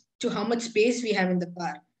limit to how much space we have in the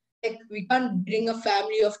car. Like we can't bring a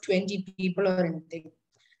family of 20 people or anything.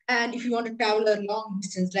 And if you want to travel a long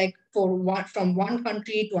distance, like from one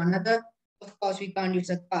country to another, of course, we can't use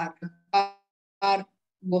a car. A car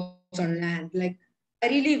goes on land. Like, I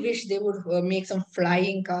really wish they would make some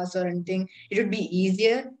flying cars or anything. It would be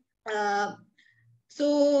easier.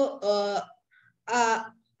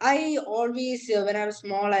 I always, when I was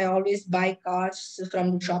small, I always buy cars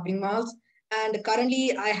from shopping malls. And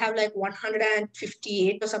currently, I have like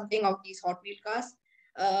 158 or something of these Hot Wheel cars.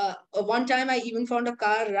 One time, I even found a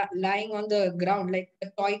car lying on the ground, like a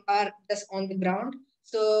toy car just on the ground.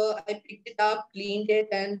 So I picked it up, cleaned it,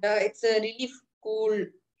 and it's a really cool,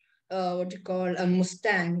 what you call a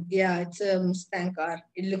Mustang. Yeah, it's a Mustang car.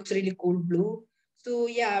 It looks really cool blue. So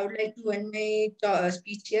yeah, I would like to end my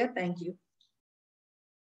speech here. Thank you.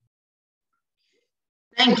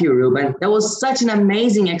 Thank you, Ruben. That was such an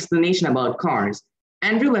amazing explanation about cars.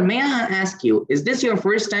 And Ruben, may I ask you, is this your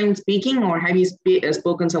first time speaking or have you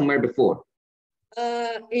spoken somewhere before?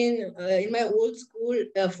 In my old school,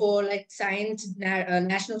 for like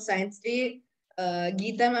National Science Day,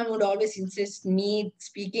 Geeta ma'am would always insist me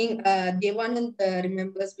speaking. Devanand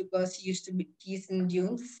remembers because he used to be teased in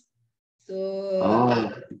dunes.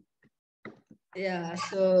 So yeah,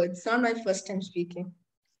 so it's not my first time speaking.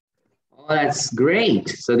 Oh, that's great.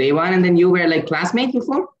 So Devan and then you were like classmates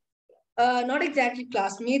before? Not exactly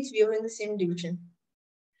classmates. We were in the same division.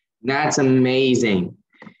 That's amazing.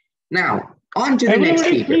 Now, on to the next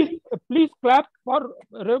speaker. Please clap for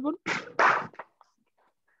Ruben.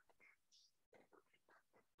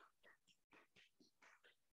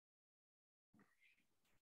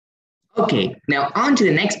 Okay, now on to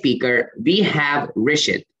the next speaker, we have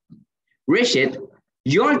Rishit. Rishit,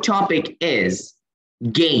 your topic is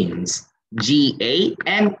games, Games,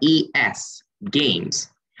 games.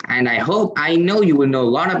 And I know you will know a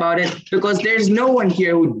lot about it because there's no one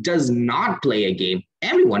here who does not play a game.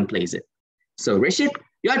 Everyone plays it. So Rishit,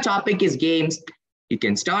 your topic is games. You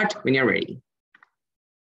can start when you're ready.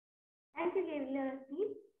 Thank you, Gavel.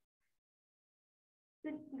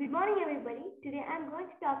 Good morning, everybody. Today I'm going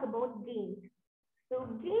to talk about games. So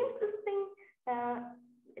games is something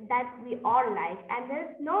that we all like, and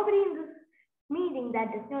there's nobody in this meeting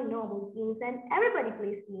that does not know about games, and everybody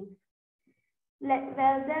plays games. Well,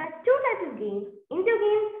 there are two types of games, indoor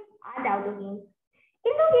games and outdoor games.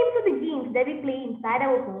 Indoor games are the games that we play inside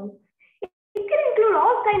our homes. It can include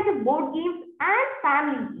all kinds of board games and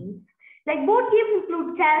family games. Like board games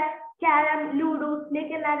include chess, carom, ludo, snake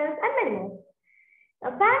and ladders, and many more.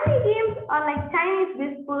 Family games are like Chinese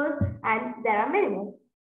whispers, and there are many more.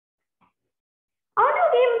 Outdoor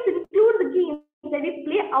games include the games that we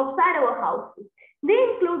play outside our house. They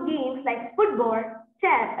include games like football,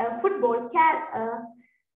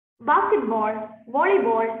 basketball,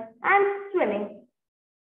 volleyball, and swimming.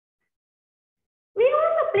 We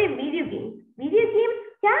also play video games. Video games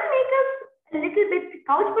can make us a little bit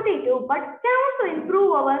couch potato, but can also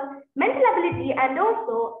improve our mental ability and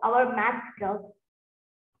also our math skills.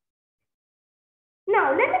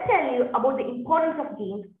 Now, let me tell you about the importance of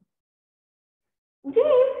games.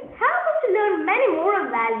 Games help us to learn many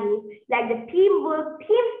moral values like the teamwork,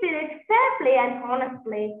 team spirit, fair play, and honest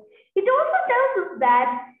play. It also tells us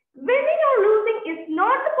that winning or losing is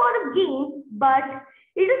not the part of games, but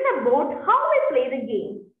it is about how we play the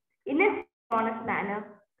game in a honest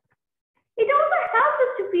manner. It also helps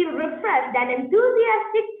us to feel refreshed and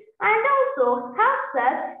enthusiastic, and also helps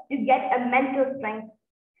us to get a mental strength.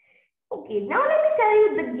 Okay, now let me tell you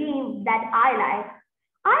the game that I like.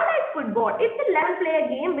 I like football. It's a 11-player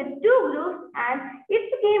game with 2 groups, and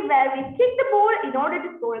it's a game where we kick the ball in order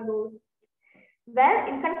to score a goal. Well,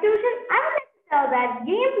 in conclusion, I would like to tell that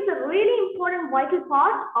games is a really important vital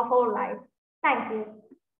part of our life. Thank you.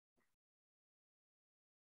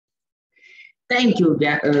 Thank you,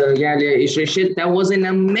 Rishit. That was an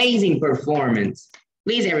amazing performance.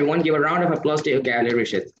 Please, everyone, give a round of applause to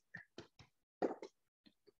Rishit.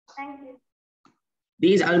 Thank you.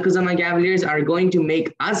 These Al-Qasama Gavaliers are going to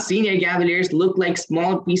make us senior Gavaliers look like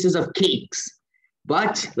small pieces of cakes.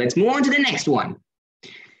 But let's move on to the next one.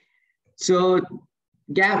 So,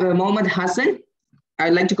 Mohammed Hassan,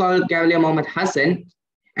 I'd like to call Gavalier Mohammed Hassan,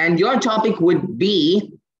 and your topic would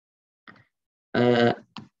be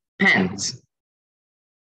pens.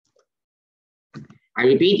 I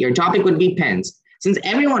repeat, your topic would be pens. Since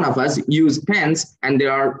every one of us use pens and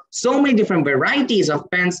there are so many different varieties of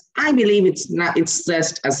pens, I believe it's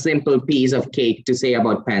just a simple piece of cake to say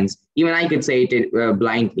about pens. Even I could say it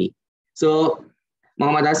blindly. So,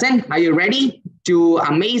 Mohammed Hassan, are you ready to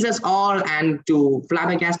amaze us all and to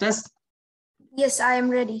flabbergast us? Yes, I am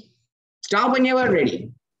ready. Stop when you are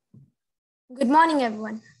ready. Good morning,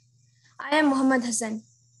 everyone. I am Mohammed Hassan,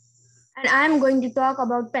 and I am going to talk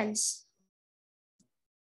about pens.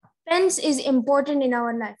 Pens is important in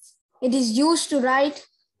our life. It is used to write.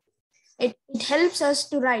 It It helps us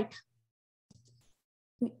to write.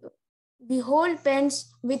 We hold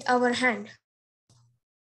pens with our hand.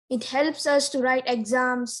 It helps us to write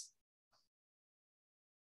exams.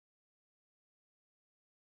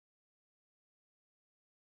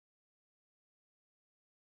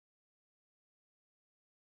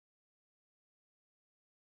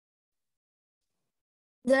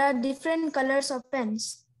 There are different colors of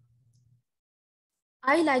pens.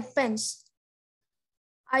 I like pens.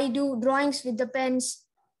 I do drawings with the pens.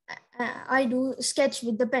 I do sketch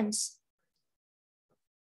with the pens.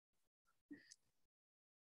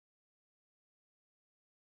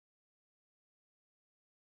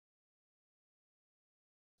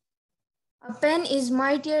 A pen is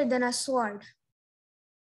mightier than a sword.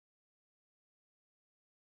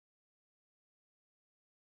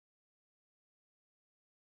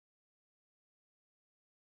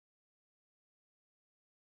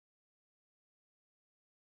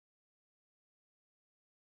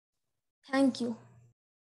 Thank you.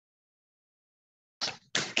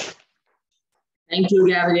 Thank you,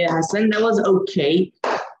 Gabriel Hassan. That was okay.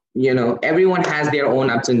 You know, everyone has their own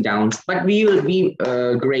ups and downs, but we will be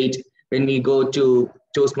great when we go to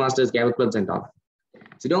Toastmasters, Gavel clubs, and all.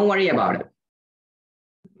 So don't worry about it.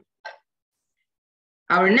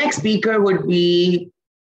 Our next speaker would be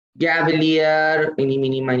Gavelier. Any,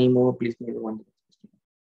 mini, money, more. Please, one.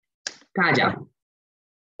 Kaja.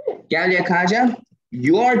 Gavelier Kaja,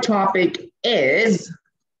 your topic is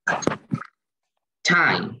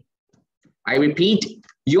time. I repeat,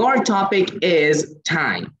 your topic is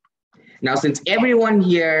time. Now, since everyone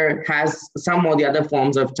here has some or the other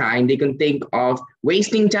forms of time, they can think of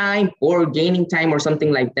wasting time or gaining time or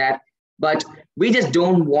something like that. But we just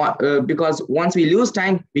don't want, because once we lose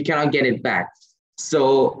time, we cannot get it back.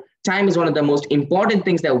 So time is one of the most important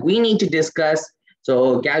things that we need to discuss.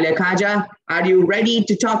 So Galia Kaja, are you ready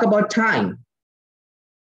to talk about time?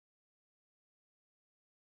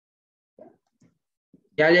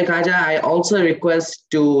 Galia Kaja, I also request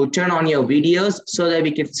to turn on your videos so that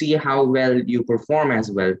we can see how well you perform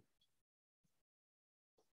as well.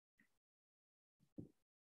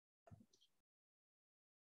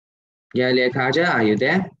 Galia Kaja, are you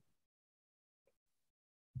there?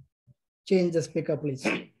 Change the speaker, please.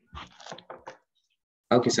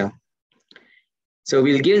 Okay, sir. So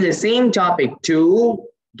we'll give the same topic to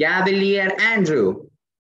Gavelier Andrew.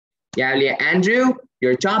 Gavelier Andrew,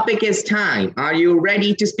 your topic is time. Are you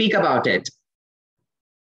ready to speak about it?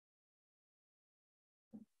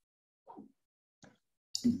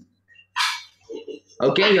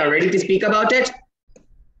 Okay, you're ready to speak about it?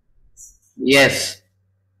 Yes.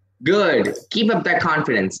 Good. Keep up that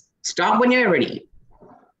confidence. Stop when you're ready.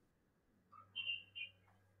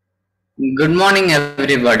 Good morning,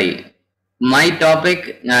 everybody. My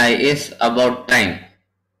topic is about time.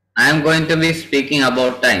 I am going to be speaking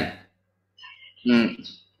about time.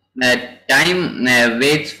 Time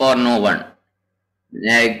waits for no one.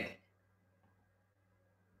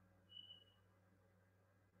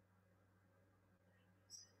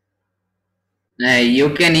 You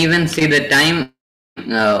can even see the time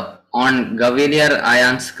on Gavelier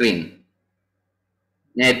ion screen.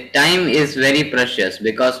 Time is very precious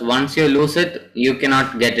because once you lose it, you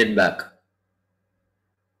cannot get it back.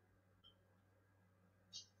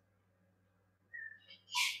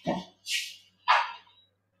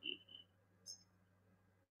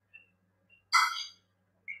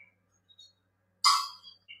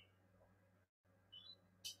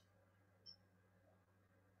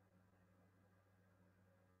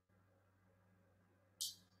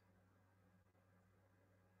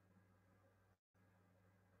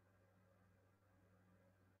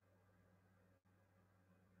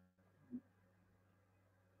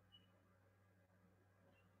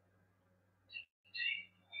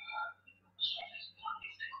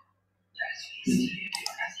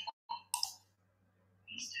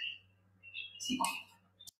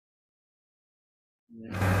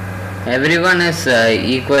 Everyone is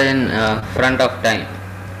equal in front of time.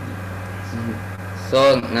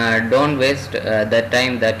 So don't waste the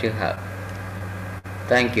time that you have.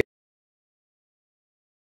 Thank you.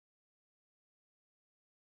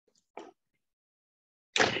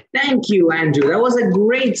 Thank you, Andrew. That was a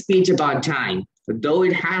great speech about time. Though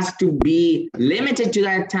it has to be limited to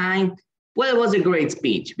that time, well, it was a great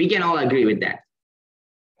speech. We can all agree with that.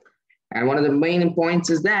 And one of the main points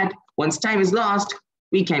is that once time is lost,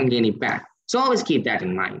 we can gain it back. So always keep that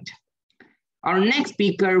in mind. Our next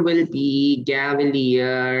speaker will be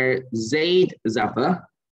Gavelier Zaid Zafar.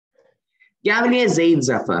 Gavelier Zaid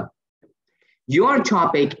Zafar, your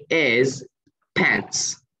topic is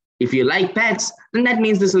pets. If you like pets, then that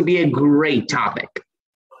means this will be a great topic.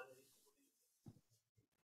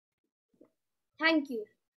 Thank you.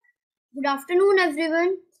 Good afternoon,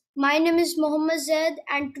 everyone. My name is Mohammed Zaid,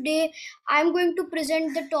 and today I'm going to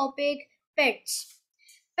present the topic pets.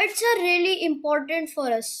 Pets are really important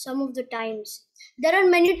for us some of the times. There are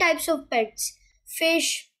many types of pets: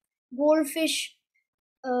 fish, goldfish,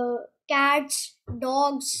 cats,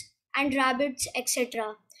 dogs, and rabbits,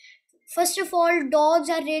 etc. First of all, dogs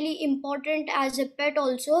are really important as a pet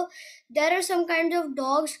also. There are some kinds of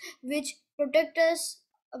dogs which protect us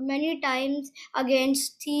many times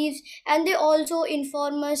against thieves, and they also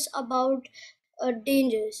inform us about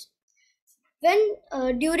dangers. When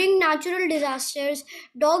during natural disasters,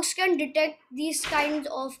 dogs can detect these kinds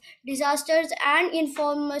of disasters and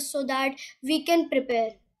inform us so that we can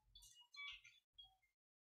prepare.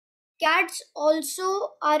 Cats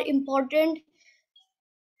also are important.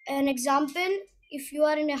 An example, if you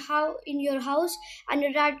are in your house and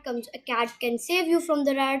a rat comes, a cat can save you from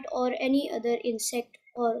the rat or any other insect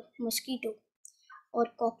or mosquito or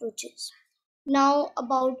cockroaches. Now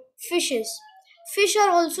about fishes. Fish are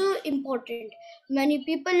also important. Many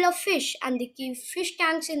people love fish and they keep fish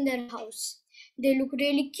tanks in their house. They look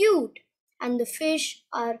really cute, and the fish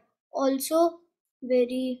are also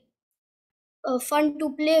very fun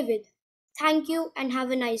to play with. Thank you and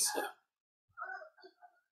have a nice day.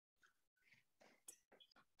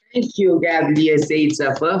 Thank you, Gabriel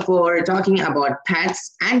Zaitsefer, for talking about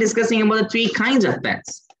pets and discussing about the three kinds of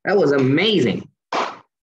pets. That was amazing.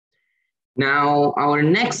 Now, our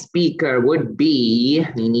next speaker would be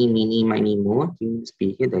mini, more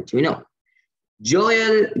speaker that you know,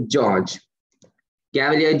 Joel George.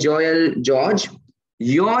 Cavalier Joel George,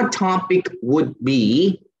 your topic would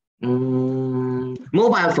be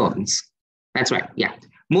mobile phones. That's right, yeah,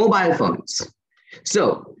 mobile phones.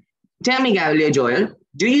 So, tell me, Cavalier Joel,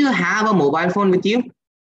 do you have a mobile phone with you?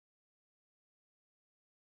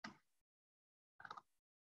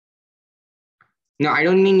 No, I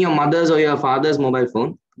don't mean your mother's or your father's mobile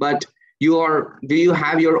phone, but do you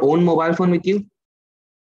have your own mobile phone with you?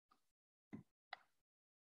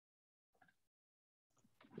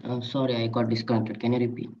 Sorry, I got disconnected. Can you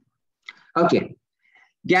repeat? Okay.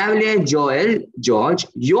 Cavalier Joel George,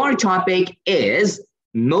 your topic is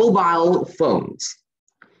mobile phones.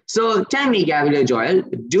 So tell me, Cavalier Joel,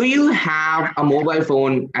 do you have a mobile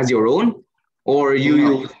phone as your own, or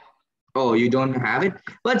you oh, you don't have it?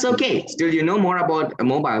 But it's okay. Still, you know more about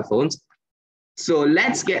mobile phones. So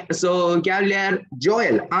Cavalier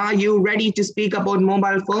Joel, are you ready to speak about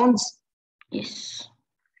mobile phones? Yes.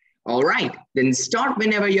 All right, then start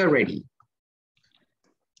whenever you're ready.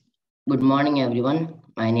 Good morning, everyone.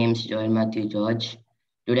 My name is Joel Matthew George.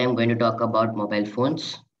 Today I'm going to talk about mobile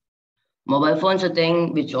phones. Mobile phones are a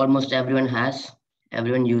thing which almost everyone has,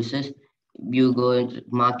 everyone uses. You go into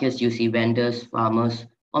markets, you see vendors, farmers,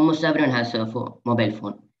 almost everyone has a mobile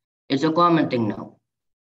phone. It's a common thing now.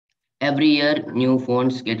 Every year, new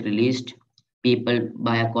phones get released. People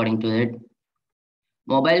buy according to it.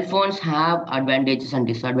 Mobile phones have advantages and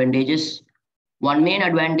disadvantages. One main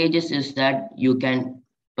advantage is that you can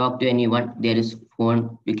talk to anyone. There is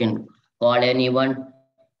phone. You can call anyone.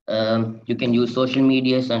 You can use social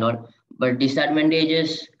medias and all. But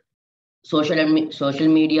disadvantages, social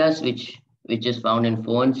medias, which is found in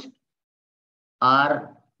phones,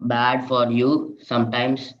 are bad for you.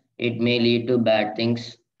 Sometimes it may lead to bad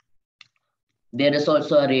things. There is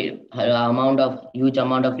also a huge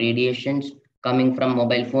amount of radiations coming from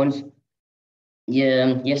mobile phones.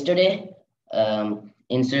 Yeah, yesterday,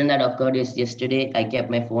 incident that occurred is yesterday. I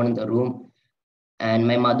kept my phone in the room, and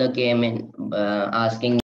my mother came in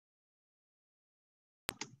asking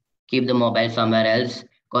keep the mobile somewhere else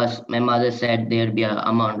because my mother said there'd be a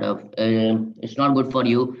amount of it's not good for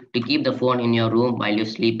you to keep the phone in your room while you're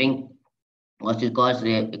sleeping because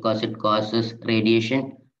it causes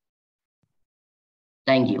radiation.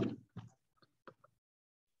 Thank you.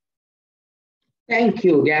 Thank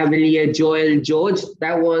you, Cavalier Joel George.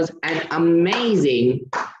 That was an amazing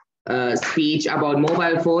speech about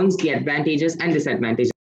mobile phones, the advantages and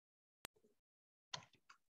disadvantages.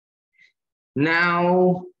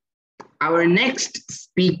 Now, our next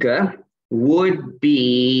speaker would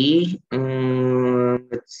be,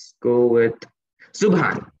 let's go with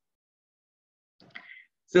Subhan.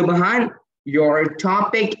 Subhan, your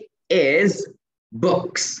topic is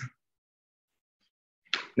books.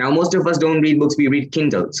 Now, most of us don't read books, we read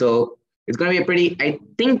Kindle. So it's going to be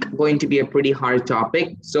going to be a pretty hard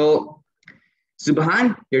topic. So,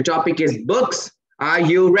 Subhan, your topic is books. Are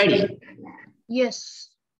you ready? Yes.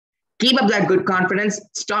 Keep up that good confidence.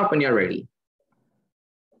 Start when you're ready.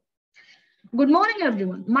 Good morning,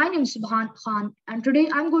 everyone. My name is Subhan Khan, and today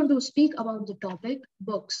I'm going to speak about the topic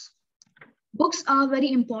books. Books are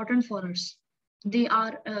very important for us. They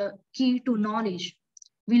are key to knowledge.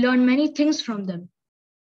 We learn many things from them.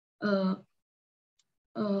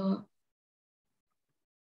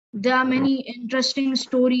 There are many interesting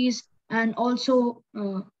stories, and also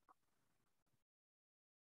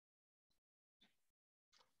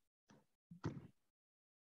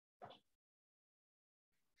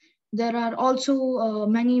there are also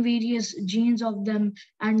many various genes of them,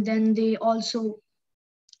 and then they also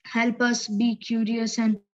help us be curious,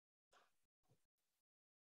 and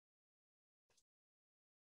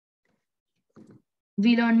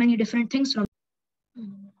we learn many different things from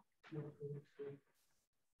them.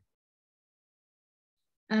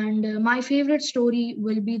 And my favorite story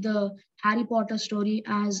will be the Harry Potter story,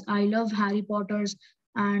 as I love Harry Potter's.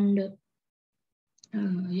 And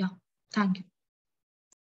yeah, thank you.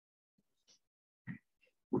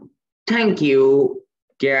 Thank you,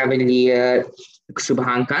 Cavalier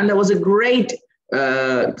Subhan Khan. That was a great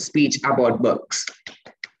speech about books.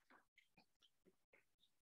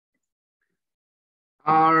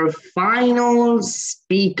 Our final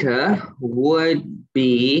speaker would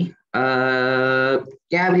be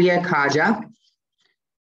Cavalier Khaja.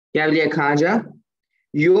 Cavalier Khaja,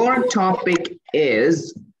 your topic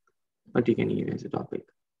is, what you can use as a topic?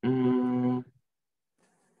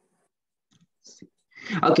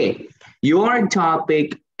 Okay, your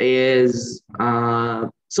topic is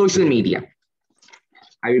social media.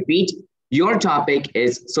 I repeat, your topic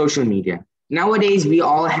is social media. Nowadays, we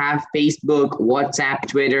all have Facebook, WhatsApp,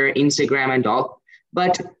 Twitter, Instagram, and all.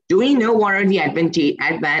 But do we know what are the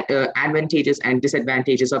advantages and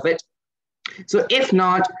disadvantages of it? So if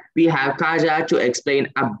not, we have Kaja to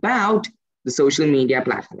explain about the social media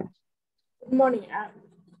platform. Good morning.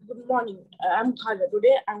 Good morning. I'm Khaled.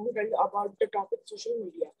 Today I'm going to tell you about the topic social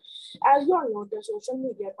media. As you all know, the social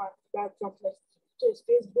media platforms like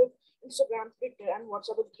Facebook, Instagram, Twitter, and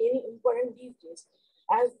WhatsApp are gaining importance these days,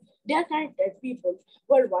 as they are connected people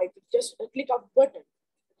worldwide with just a click of a button.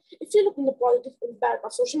 If you look in the positive impact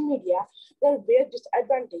of social media, there are various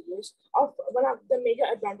disadvantages. One of the major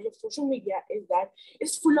advantages of social media is that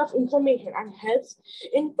it's full of information and helps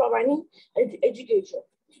in providing education.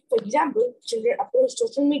 For example, children approach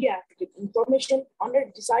social media to get information on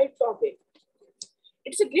a desired topic.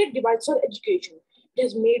 It's a great device for education. It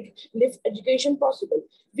has made live education possible.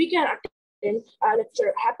 We can attend a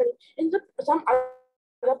lecture happening in some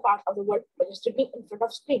other part of the world by just sitting in front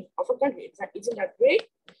of screen of a country. Isn't that great?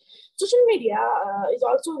 Social media is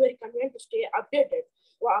also very convenient to stay updated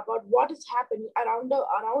about what is happening around us.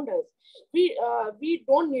 We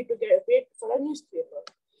don't need to wait for a newspaper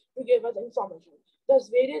to give us information.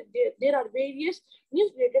 There are various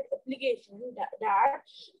news-related applications that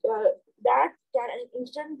can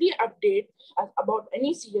instantly update us about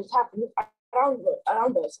any serious happening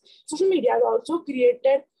around us. Social media has also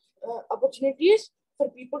created opportunities for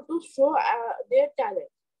people to show their talent.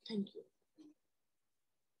 Thank you.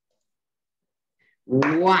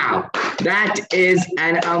 Wow, that is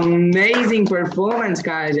an amazing performance,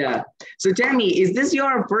 Kaja. So tell me, is this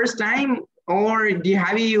your first time, or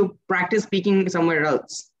have you practiced speaking somewhere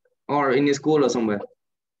else or in your school or somewhere?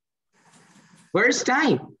 First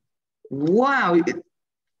time. Wow.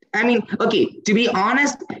 I mean, okay, to be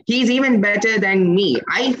honest, he's even better than me.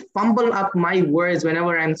 I fumble up my words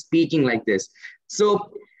whenever I'm speaking like this.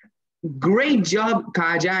 So great job,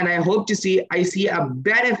 Kaja, and I see a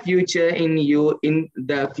better future in you in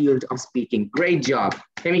the field of speaking. Great job.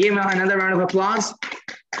 Can we give him another round of applause?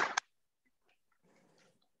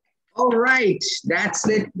 All right, that's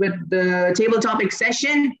it with the table topic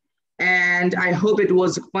session. And I hope it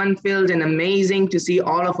was fun-filled and amazing to see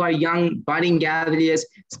all of our young budding Gaveliers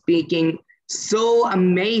speaking so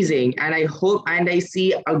amazing. And I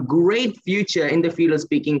see a great future in the field of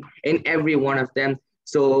speaking in every one of them.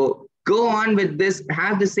 So go on with this,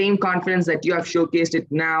 have the same confidence that you have showcased it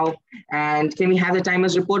now. And can we have the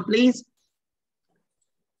timers report, please?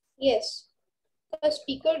 Yes. First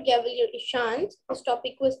speaker, Gavel Ishant. His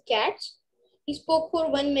topic was cats. He spoke for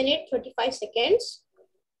 1 minute, 35 seconds.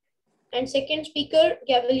 And second speaker,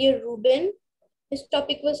 Gavalier Rubin. His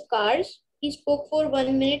topic was cars. He spoke for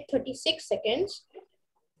 1 minute, 36 seconds.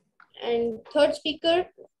 And third speaker,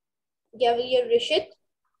 Gavalier Rishit.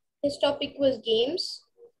 His topic was games.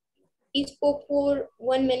 He spoke for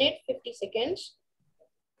 1 minute, 50 seconds.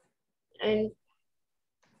 And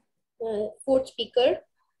fourth speaker,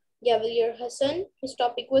 Gavalier Hassan. His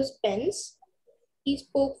topic was pens. He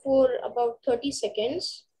spoke for about 30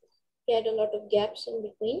 seconds. He had a lot of gaps in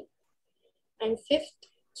between. And fifth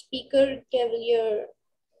speaker, Cavalier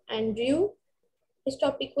Andrew. His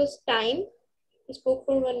topic was time. He spoke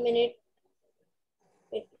for 1 minute.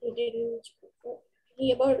 He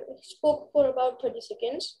He spoke for about 30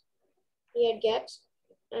 seconds. He had gaps.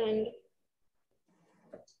 And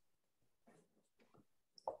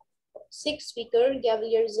sixth speaker,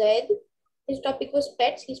 Gavelier Zaid. His topic was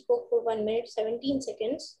pets. He spoke for 1 minute, 17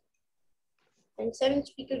 seconds. And seventh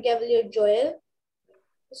speaker, Gavelier Joel.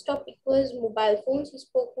 His topic was mobile phones. He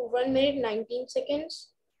spoke for 1 minute, 19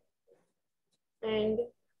 seconds. And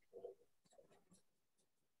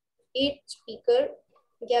eighth speaker,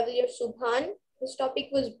 Gavelier Subhan. His topic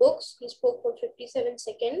was books. He spoke for 57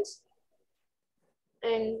 seconds.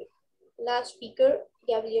 And last speaker,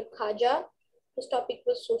 Gavelier Khaja. His topic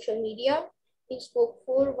was social media. He spoke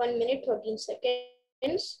for 1 minute, 13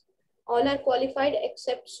 seconds. All are qualified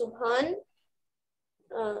except Subhan,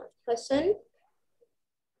 Hassan,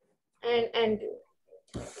 and Andrew.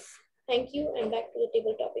 Thank you, and back to the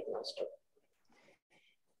table topic master.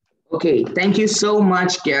 Okay, thank you so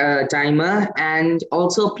much, Timer. And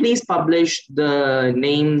also, please publish the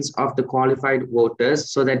names of the qualified voters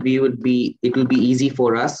so that it will be easy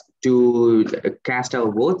for us to cast our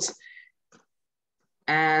votes.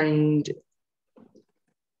 And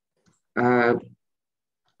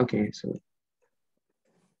okay, so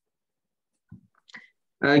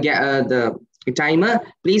the Timer,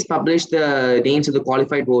 please publish the names of the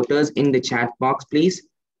qualified voters in the chat box, please,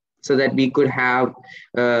 so that we could have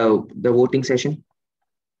the voting session.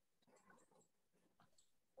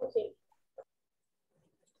 Okay.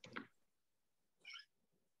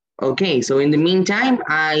 Okay, so in the meantime,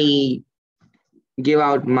 I give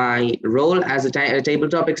out my role as a table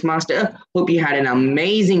topics master. Hope you had an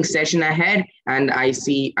amazing session ahead, and I'll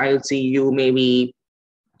see you maybe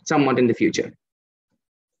somewhat in the future.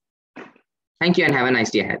 Thank you and have a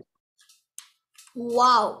nice day ahead.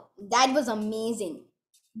 Wow, that was amazing.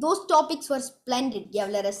 Those topics were splendid,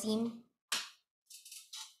 Gavel Rasim.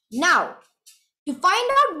 Now, to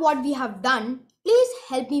find out what we have done, please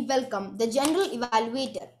help me welcome the General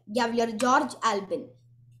Evaluator, Gavel George Albin.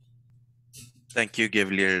 Thank you,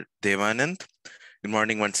 Gavelier Devanand. Good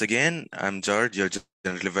morning once again. I'm George, your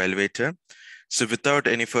General Evaluator. So without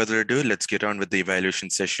any further ado, let's get on with the evaluation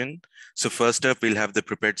session. So first up, we'll have the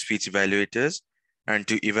prepared speech evaluators. And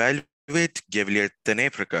to evaluate Gavelier Tanay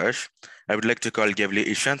Prakash, I would like to call Gavelier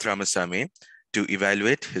Ishant Ramasamy to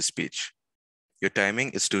evaluate his speech. Your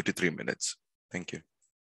timing is 2 to 3 minutes. Thank you.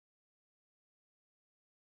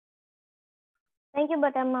 Thank you,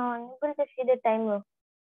 but I'm unable to see the timer.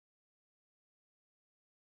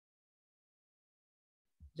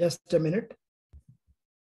 Just a minute.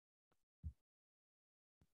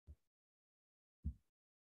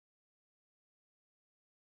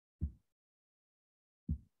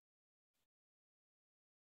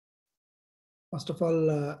 First of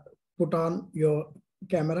all, put on your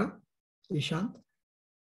camera, Ishant.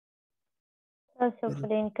 Also for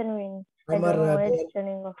the inconvenience. Timer, I don't know why it's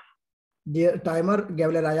turning off. Dear timer,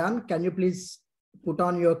 Gavel Ayan, can you please put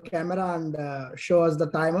on your camera and show us the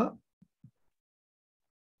timer?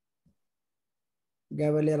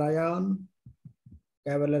 Gavel Ayan,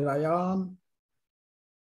 Gavel Ayan,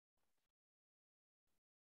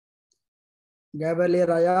 Gavel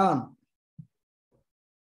Ayan.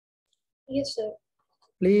 Yes, sir.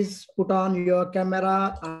 Please put on your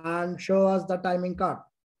camera and show us the timing card.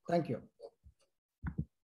 Thank you.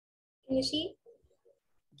 Can you see?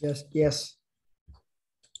 Yes.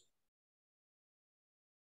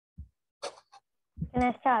 Can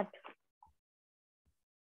I start?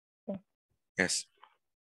 Yes.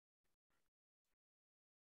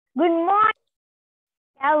 Good morning,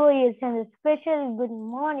 Cavaliers, and a special good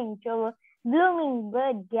morning to our blooming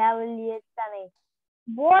bird, Gavelier Tanay.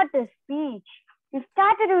 What a speech! You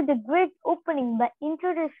started with a great opening by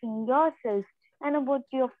introducing yourself and about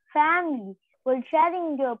your family while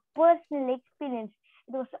sharing your personal experience.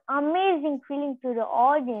 It was an amazing feeling to the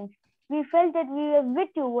audience. We felt that we were with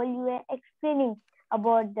you while you were explaining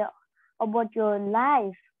about your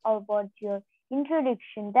life, about your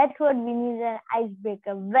introduction. That's what we need, an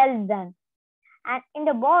icebreaker. Well done. And in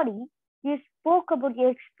the body, you spoke about your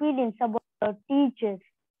experience, about your teachers,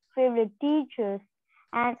 favorite teachers,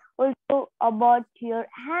 and also about your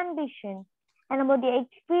ambition and about your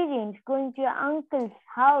experience going to your uncle's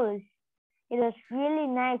house. It was really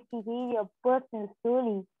nice to hear your personal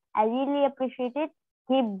story. I really appreciate it.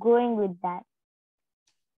 Keep going with that.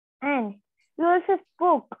 And you also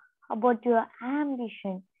spoke about your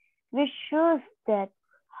ambition, which shows that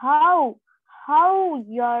how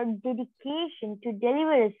your dedication to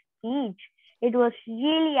deliver a speech. It was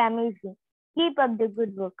really amazing. Keep up the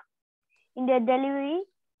good work. In the delivery,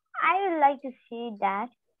 I would like to say that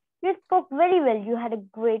you spoke very well. You had a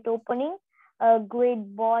great opening, a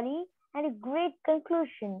great body, and a great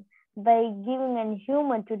conclusion. by giving an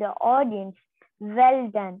humor to the audience. Well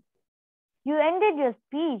done. You ended your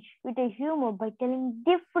speech with a humor by telling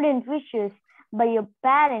different wishes by your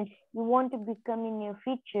parents you want to become in your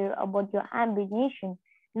future about your ambition.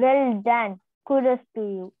 Well done. Kudos to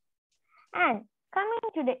you. And coming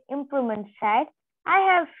to the improvement side, I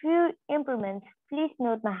have few improvements. Please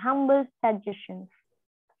note my humble suggestions.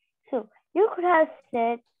 So you could have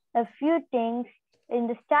said a few things. In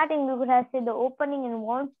the starting, you could have said the opening in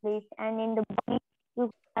one place, and in the body, you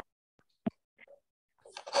could have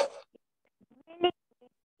really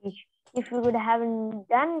speech. If you could have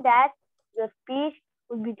done that, your speech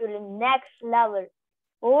would be to the next level.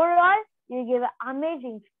 Overall, you gave an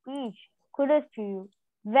amazing speech. Kudos to you.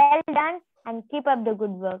 Well done and keep up the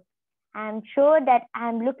good work. I'm sure that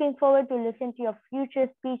I'm looking forward to listen to your future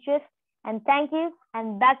speeches. And thank you.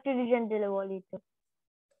 And back to the general evaluator.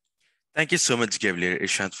 Thank you so much, Gavelier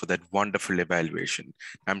Ishant, for that wonderful evaluation.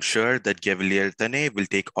 I'm sure that Gavelier Tane will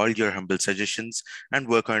take all your humble suggestions and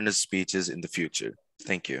work on his speeches in the future.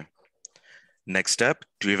 Thank you. Next up,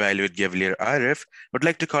 to evaluate Gavelier Arif, I would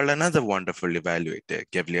like to call another wonderful evaluator,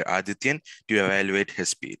 Gavelier Adityan, to evaluate his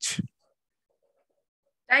speech.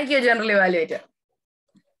 Thank you, General Evaluator.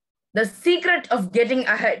 The secret of getting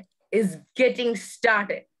ahead is getting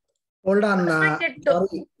started. Hold on.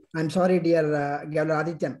 I'm sorry, dear Gavel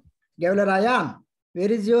Adityan. Gavel Ayan,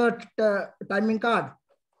 where is your timing card?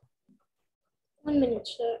 1 minute,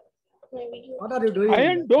 sir. My video. What are you doing?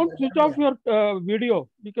 Ayan, don't switch off your video.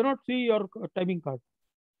 We cannot see your timing card.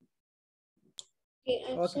 Okay,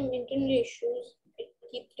 I have some internet issues. It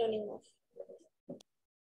keeps turning off.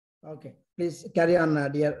 Okay, please carry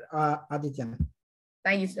on, dear Adityan.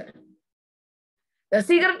 Thank you, sir. The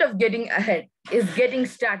secret of getting ahead is getting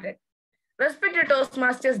started. Respected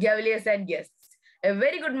Toastmasters, Gaveliers, and guests, a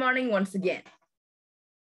very good morning once again.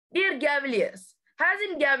 Dear Gaveliers,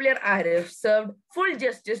 hasn't Gavelier Arif served full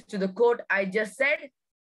justice to the quote I just said?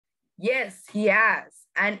 Yes, he has,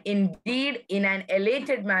 and indeed in an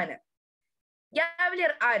elated manner.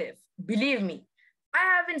 Gavelier Arif, believe me,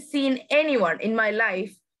 I haven't seen anyone in my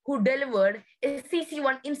life who delivered a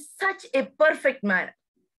CC1 in such a perfect manner.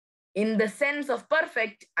 In the sense of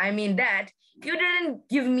perfect, I mean that you didn't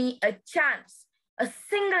give me a chance, a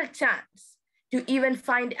single chance, to even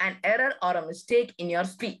find an error or a mistake in your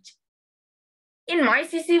speech. In my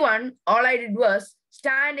CC1, all I did was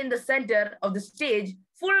stand in the center of the stage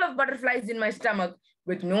full of butterflies in my stomach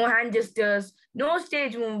with no hand gestures, no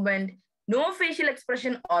stage movement, no facial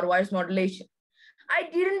expression or voice modulation. I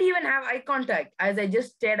didn't even have eye contact as I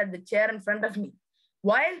just stared at the chair in front of me.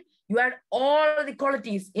 While you had all the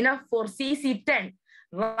qualities enough for CC10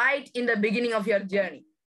 right in the beginning of your journey.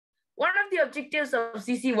 One of the objectives of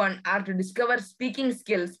CC1 are to discover speaking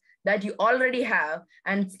skills that you already have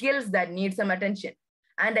and skills that need some attention.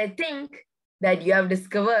 And I think that you have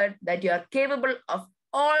discovered that you are capable of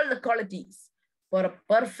all the qualities for a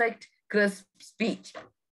perfect, crisp speech.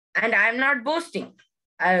 And I'm not boasting.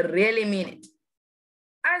 I really mean it.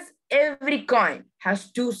 As every coin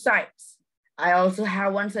has two sides, I also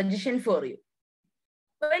have one suggestion for you.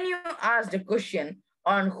 When you asked a question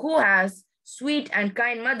on who has sweet and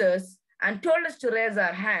kind mothers and told us to raise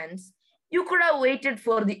our hands, you could have waited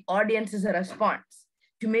for the audience's response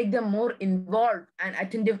to make them more involved and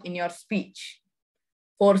attentive in your speech.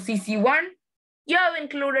 For CC1, you have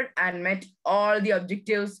included and met all the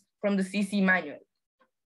objectives from the CC manual.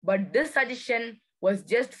 But this suggestion was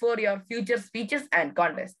just for your future speeches and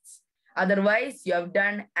contests. Otherwise, you have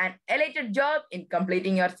done an elated job in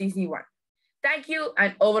completing your CC1. Thank you,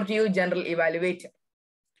 and over to you, General Evaluator.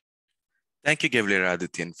 Thank you, Gavelier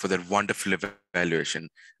Adityan, for that wonderful evaluation.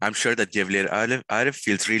 I'm sure that Gavelier Arif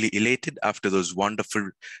feels really elated after those wonderful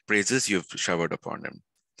praises you've showered upon him.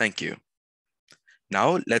 Thank you.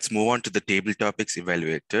 Now, let's move on to the table topics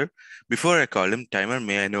evaluator. Before I call him, timer,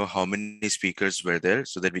 may I know how many speakers were there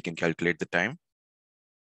so that we can calculate the time?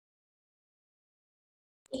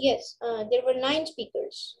 Yes, there were 9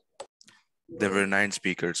 speakers. There were 9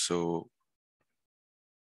 speakers, so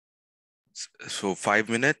 5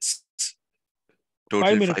 minutes. Total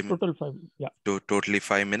 5 minutes, total 5, yeah. Totally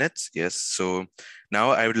 5 minutes, yes. So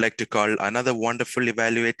now I would like to call another wonderful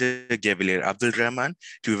evaluator, Gavelier Abdul Rahman,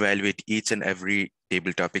 to evaluate each and every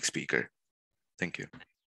table topic speaker. Thank you.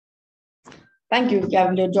 Thank you,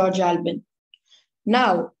 Gavelier George Albin.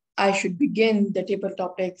 Now I should begin the table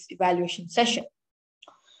topics evaluation session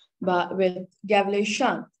with Gavelier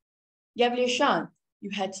Shant. Gavelier Shant,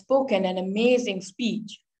 you had spoken an amazing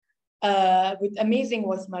speech with amazing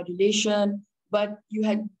voice modulation, but you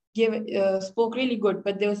had spoke really good,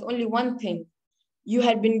 but there was only one thing. You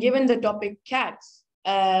had been given the topic cats,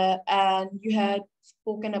 and you had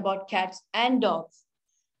spoken about cats and dogs.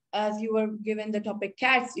 As you were given the topic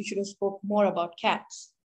cats, you should have spoke more about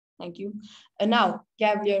cats. Thank you. And now,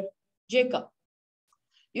 Cavalier Jacob,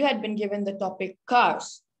 you had been given the topic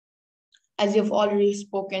cars. As you've already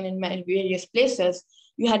spoken in many various places,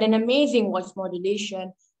 you had an amazing voice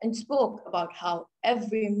modulation and spoke about how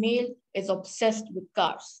every male is obsessed with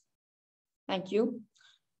cars. Thank you.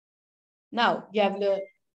 Now, Gavler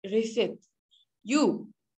Risit, you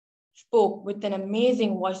spoke with an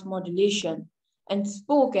amazing voice modulation and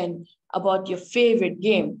spoken about your favorite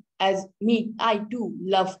game. As me, I too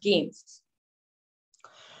love games.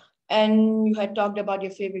 And you had talked about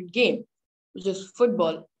your favorite game, which is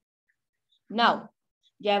football. Now,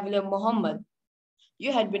 Gavler Muhammad,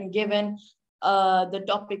 you had been given the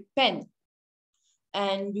topic pen,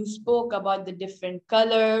 and you spoke about the different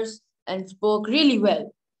colors and spoke really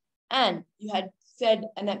well. And you had said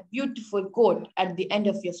a beautiful quote at the end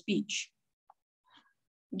of your speech.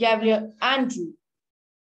 Gabriel Andrew,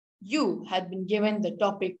 you had been given the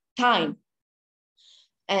topic time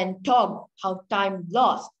and talked how time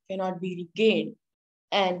lost cannot be regained.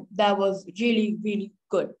 And that was really, really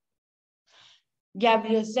good.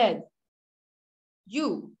 Gabriel said,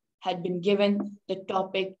 you had been given the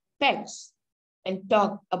topic pets and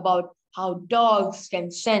talked about how dogs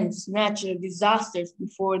can sense natural disasters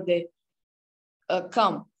before they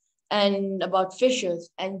come, and about fishes,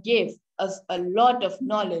 and gave us a lot of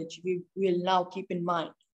knowledge we will now keep in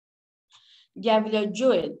mind. Gabriel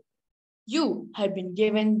Joel, you had been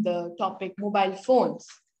given the topic mobile phones.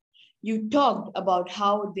 You talked about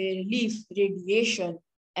how they release radiation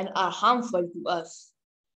and are harmful to us.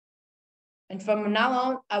 And from now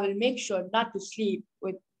on, I will make sure not to sleep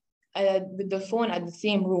with the phone at the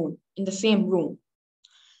same room, in the same room.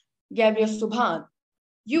 Gabriel Subhan,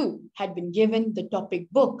 you had been given the topic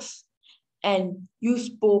books, and you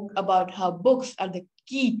spoke about how books are the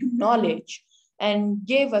key to knowledge and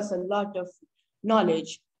gave us a lot of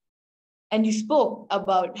knowledge. And you spoke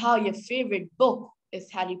about how your favorite book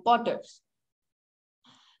is Harry Potter's.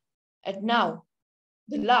 And now,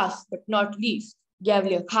 the last but not least,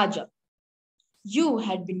 Gabriel Khaja, you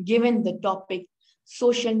had been given the topic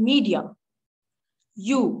social media.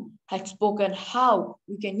 You had spoken how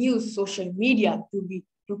we can use social media to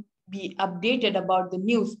be updated about the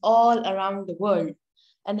news all around the world,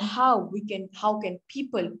 and how can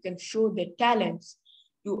people can show their talents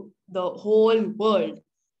to the whole world,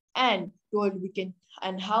 and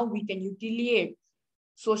how we can utilize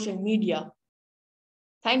social media.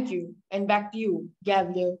 Thank you, and back to you,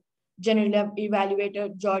 Gabriel, General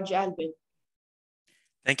Evaluator George Albin.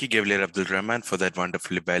 Thank you, Gavel Abdul Rahman, for that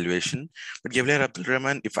wonderful evaluation. But Gavel Abdul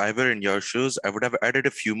Rahman, if I were in your shoes, I would have added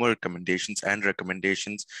a few more recommendations,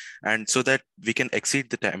 and so that we can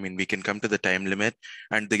exceed the time. I mean, we can come to the time limit,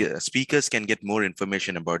 and the speakers can get more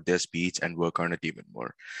information about their speech and work on it even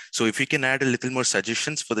more. So if we can add a little more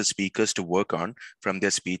suggestions for the speakers to work on from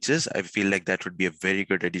their speeches, I feel like that would be a very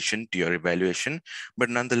good addition to your evaluation.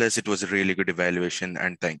 But nonetheless, it was a really good evaluation,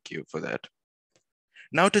 and thank you for that.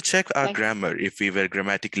 Now to check our grammar, if we were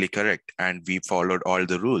grammatically correct and we followed all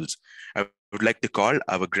the rules, I would like to call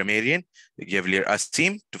our grammarian, Gavelier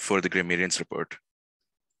Asim, for the grammarian's report.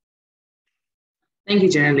 Thank you,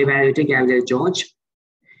 General Evaluator Gavelier George.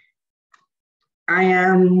 I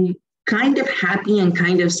am kind of happy and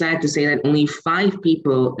kind of sad to say that only 5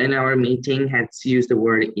 people in our meeting had used the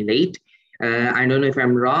word elate. I don't know if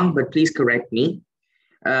I'm wrong, but please correct me.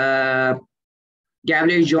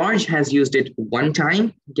 Gavelier George has used it 1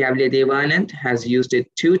 time. Gavelier Devanand has used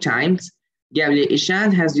it 2 times. Gavelier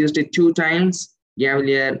Ishant has used it 2 times.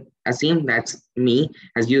 Gavelier Asim, that's me,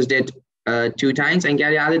 has used it 2 times, and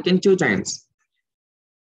Gavelier Adityan 2 times.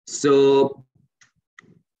 So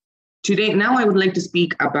today, now I would like to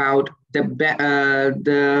speak about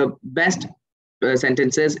the best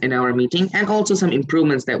sentences in our meeting, and also some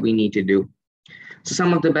improvements that we need to do. So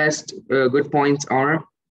some of the best good points are: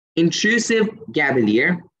 intrusive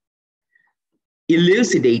Gavelier,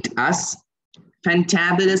 elucidate us,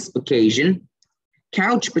 fantabulous occasion,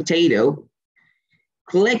 couch potato,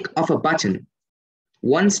 click of a button.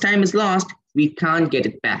 Once time is lost, we can't get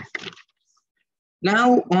it back.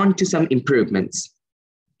 Now on to some improvements.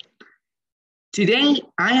 Today,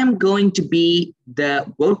 I am going to be the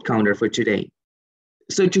vote counter for today.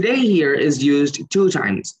 So today here is used 2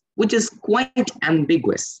 times, which is quite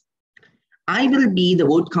ambiguous. I will be the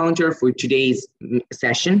vote counter for today's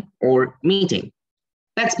session or meeting.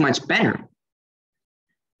 That's much better.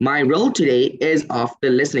 My role today is of the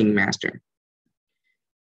listening master.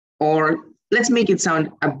 Or let's make it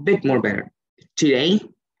sound a bit more better. Today,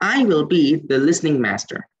 I will be the listening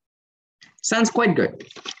master. Sounds quite good.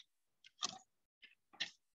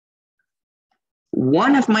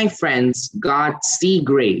 one of my friends got C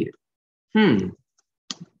grade.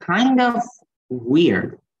 Kind of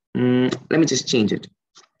weird. Let me just change it.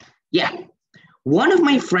 Yeah, one of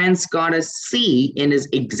my friends got a C in his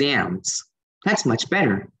exams. That's much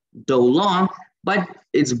better, though long, but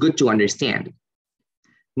it's good to understand.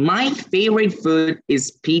 My favorite food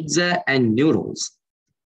is pizza and noodles.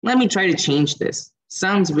 Let me try to change this.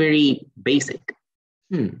 Sounds very basic.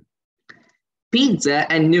 Pizza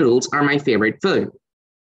and noodles are my favorite food.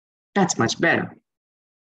 That's much better.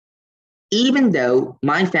 Even though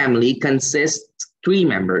my family consists 3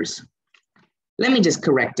 members. Let me just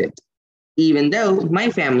correct it. Even though my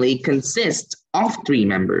family consists of 3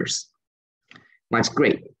 members. Much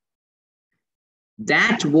great.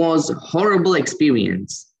 That was a horrible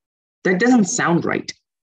experience. That doesn't sound right.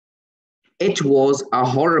 It was a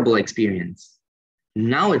horrible experience.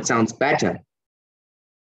 Now it sounds better.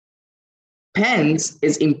 Pens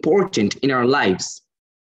is important in our lives.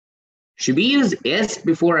 Should we use s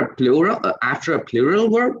before a plural, after a plural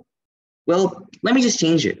verb? Well, let me just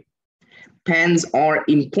change it. Pens are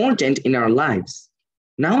important in our lives.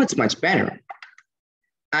 Now it's much better.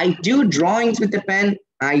 I do drawings with a pen.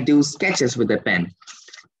 I do sketches with a pen.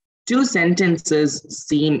 2 sentences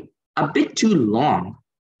seem a bit too long.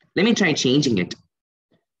 Let me try changing it.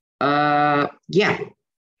 Yeah.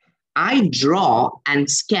 I draw and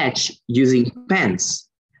sketch using pens.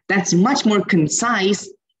 That's much more concise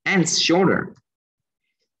and shorter.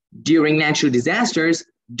 During natural disasters,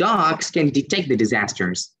 dogs can detect the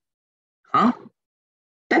disasters. Huh?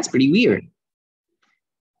 That's pretty weird.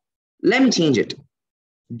 Let me change it.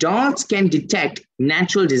 Dogs can detect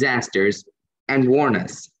natural disasters and warn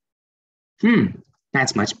us.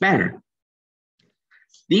 That's much better.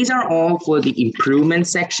 These are all for the improvement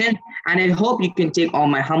section, and I hope you can take all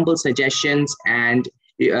my humble suggestions and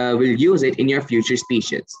will use it in your future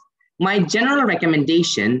speeches. My general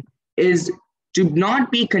recommendation is to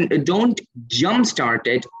don't jumpstart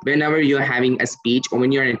it whenever you're having a speech or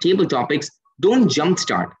when you're in table topics. Don't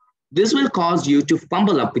jumpstart. This will cause you to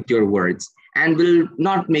fumble up with your words and will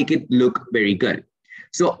not make it look very good.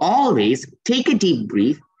 So always take a deep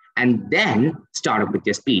breath and then start up with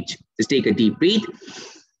your speech. Just take a deep breath,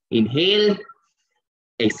 inhale,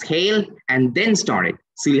 exhale, and then start it.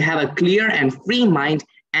 So you'll have a clear and free mind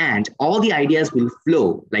and all the ideas will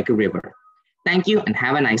flow like a river. Thank you and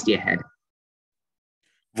have a nice day ahead.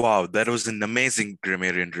 Wow, that was an amazing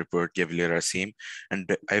grammarian report, Gavel Asim,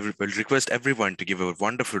 and I will request everyone to give a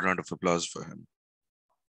wonderful round of applause for him.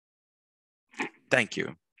 Thank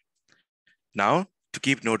you. Now, to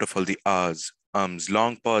keep note of all the ahs, ums,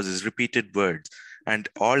 long pauses, repeated words, and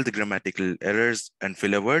all the grammatical errors and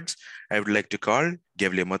filler words, I would like to call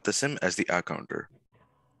Gavel Mutasim as the ah counter.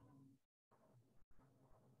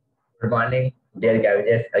 Good morning, dear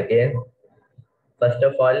Gaveliers again. First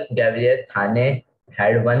of all, Gavelier Thane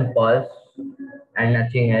had 1 pause and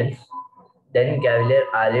nothing else. Then Gavelier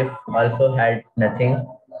Arif also had nothing.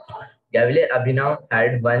 Gavelier Abhinav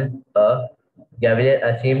had 1 Gavelier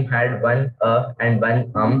Asim had 1 and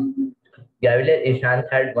 1 Gavelier Ishant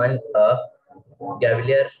had 1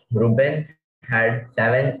 Gavelier Ruben had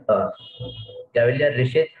 7 Gavelier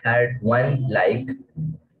Rishit had 1 like.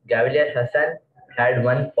 Gavelier Hassan had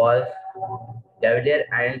 1 pause. Gavelier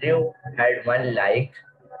Andrew had 1 like.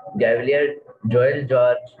 Gavelier Joel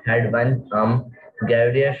George had 1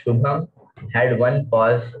 Gavelier Shubham had 1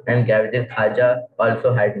 pause and Gavelier Khaja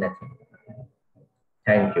also had nothing.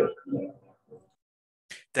 Thank you.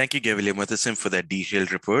 Thank you, Gavel Mutasim, for that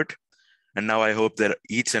detailed report. And now I hope that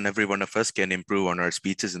each and every one of us can improve on our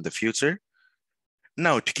speeches in the future.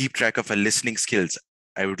 Now, to keep track of our listening skills,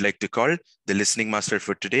 I would like to call the listening master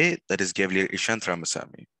for today, that is Gavelier Ishant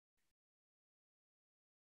Ramasamy.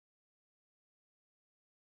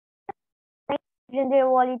 Jinder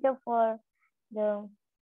Waliter for the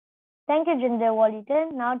Thank you, Jinder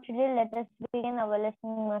Waliter. Now today let us begin our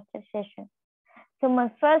listening master session. So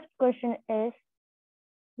my first question is,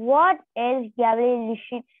 what is Gavel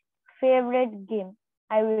Rishit's favorite game?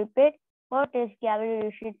 I repeat, what is Gavel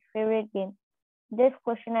Rishit's favorite game? This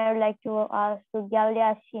question I would like to ask to Gavel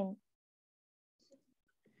Asim.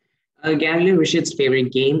 Gavelier Rishit's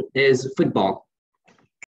favorite game is football.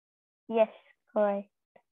 Yes, correct.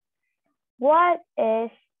 What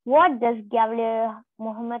does Gavelier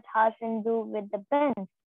Muhammad Hassan do with the pens?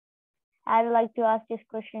 I would like to ask this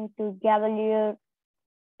question to Gavelier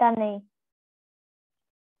Tanay.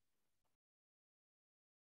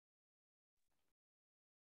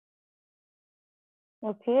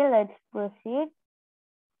 Okay, let's proceed.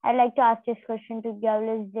 I'd like to ask this question to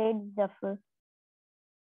Gavelier Zaid Zafar.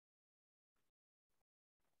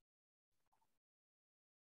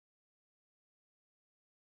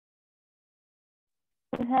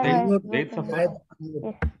 Great so far.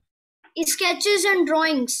 Sketches and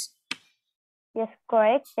drawings. Yes,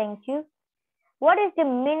 correct. Thank you. What is the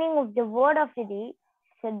meaning of the word of the day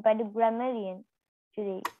said by the grammarian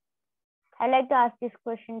today? I'd like to ask this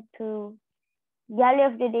question to Galley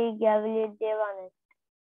of the Day, Gavel Devanand.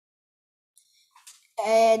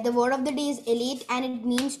 The word of the day is elate and it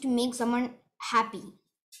means to make someone happy.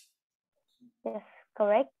 Yes,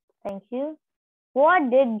 correct. Thank you. What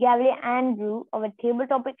did Gavel Andrew, our table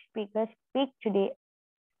topic speaker, speak today?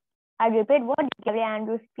 I repeat, what did Gavel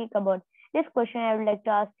Andrew speak about? This question I would like to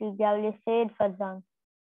ask you, Gavel Said Fazan.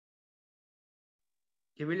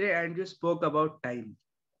 Gavel Andrew spoke about time.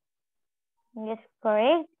 Yes,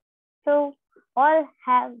 correct. So, all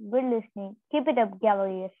have good listening. Keep it up,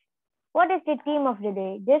 Cavaliers. What is the theme of the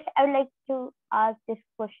day? This I would like to ask this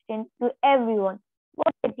question to everyone.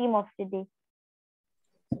 What is the theme of the day?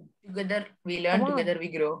 Together we learn, together we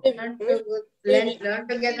grow. Learn together we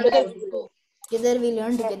grow. Together we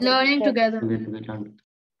learn together. Learning together.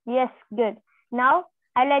 Yes, good. Now,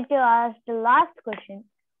 I'd like to ask the last question.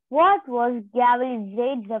 What was Gavel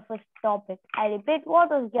Zaid's first topic? I repeat, what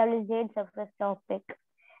was Gavel Zaid's first topic?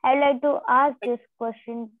 I'd like to ask this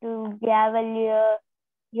question to Gavel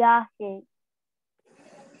Yahe.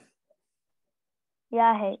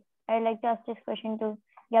 I'd like to ask this question to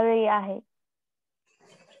Gavel Yahe.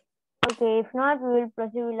 Okay, if not, we will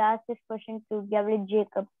proceed. We'll ask this question to Gavel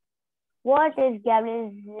Jacob. What is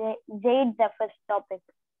Gavel Zaid's first topic?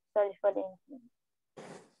 Sorry for the incident.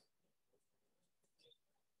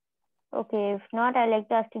 Okay, if not, I'd like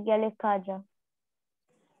to ask to Gavel Khaja.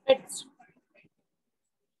 Pets.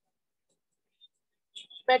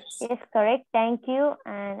 Yes, correct. Thank you.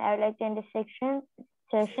 And I would like to end this session.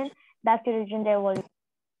 Back to Rajendra Wali.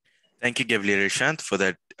 Thank you, Gavelier Ishant, for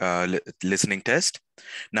that listening test.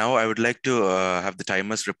 Now I would like to have the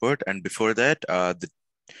timers report. And before that,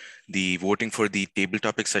 the voting for the table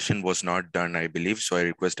topic session was not done, I believe. So I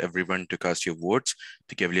request everyone to cast your votes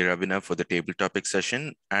to Gavelier Abhinav for the table topic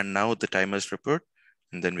session. And now the timers report,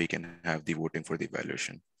 and then we can have the voting for the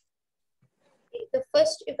evaluation. The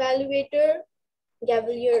first evaluator,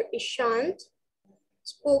 Gavelier Ishant,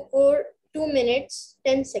 spoke for 2 minutes,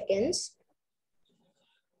 10 seconds.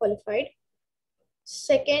 Qualified.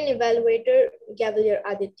 Second evaluator, Gavelier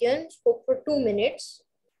Adityan, spoke for 2 minutes.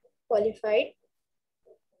 Qualified.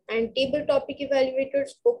 And table topic evaluator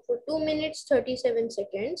spoke for 2 minutes, 37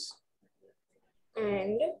 seconds.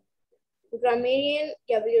 And grammarian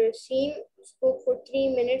Gavelier Seam spoke for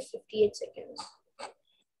 3 minutes, 58 seconds.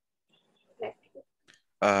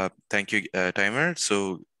 Thank you, timer.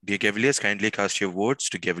 So dear Gaveliers, kindly cast your votes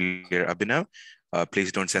to Gavelier Abhinav.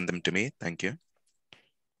 Please don't send them to me. Thank you.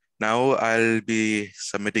 Now I'll be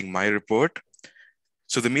submitting my report.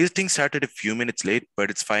 So the meeting started a few minutes late,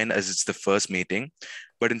 but it's fine as it's the first meeting.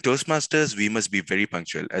 But in Toastmasters, we must be very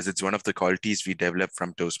punctual as it's one of the qualities we develop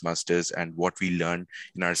from Toastmasters and what we learn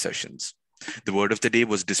in our sessions. The word of the day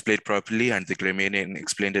was displayed properly and the grammarian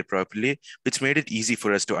explained it properly, which made it easy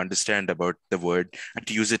for us to understand about the word and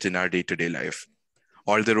to use it in our day-to-day life.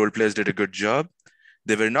 All the role players did a good job.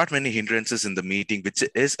 There were not many hindrances in the meeting, which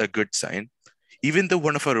is a good sign. Even though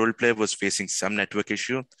one of our role players was facing some network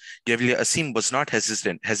issue, Gavelier Asim was not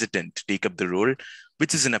hesitant to take up the role,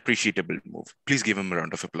 which is an appreciable move. Please give him a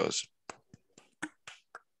round of applause.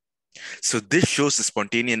 So this shows the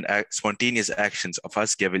spontaneous actions of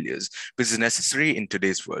us Gaveliers, which is necessary in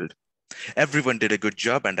today's world. Everyone did a good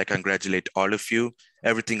job and I congratulate all of you.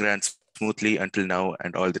 Everything ran smoothly until now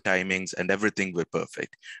and all the timings and everything were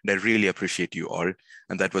perfect. And I really appreciate you all.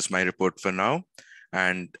 And that was my report for now.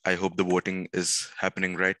 And I hope the voting is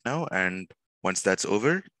happening right now. And once that's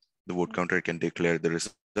over, the vote counter can declare the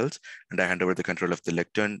results. And I hand over the control of the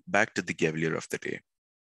lectern back to the Gavelier of the day.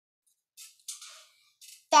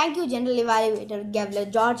 Thank you, General Evaluator Gavel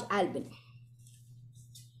George Albin.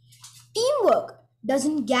 Teamwork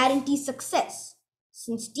doesn't guarantee success,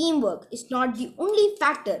 since teamwork is not the only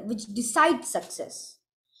factor which decides success.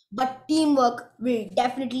 But teamwork will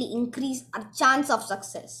definitely increase our chance of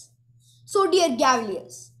success. So, dear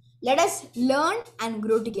Gaveliers, let us learn and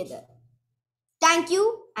grow together. Thank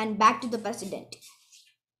you, and back to the President.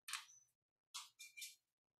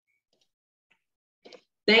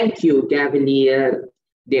 Thank you, Gavelier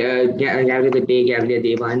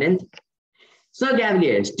Devanand. So,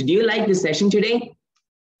 Gaveliers, did you like the session today?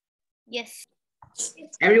 Yes.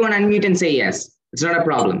 Everyone unmute and say yes. It's not a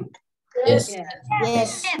problem. Yes.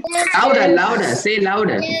 Yes. Louder, louder. Say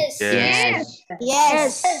louder. Yes. Yes.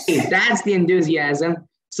 Yes. Hey, that's the enthusiasm.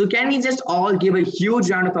 So can we just all give a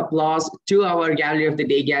huge round of applause to our Gavelier of the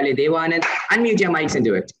Day, Gavelier Devanand? Unmute your mics and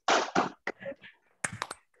do it.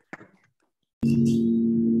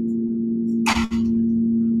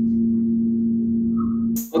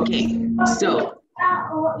 Okay, so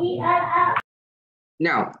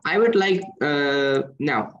now I would like,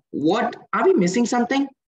 now, what, are we missing something?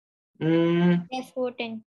 Yes,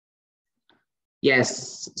 voting.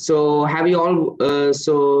 Yes, so have you all,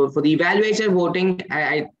 so for the evaluator voting,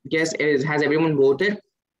 I guess, has everyone voted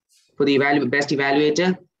for the best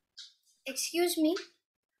evaluator? Excuse me.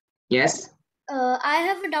 Yes. I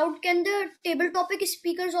have a doubt. Can the table topic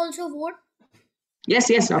speakers also vote?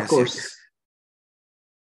 Yes, of course.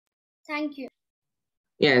 Thank you.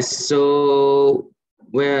 Yes, so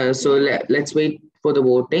let's wait for the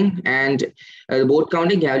voting and the vote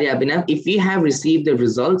counting. Gary, Abhinav, if we have received the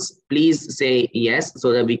results, please say yes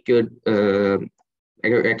so that we could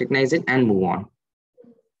recognize it and move on.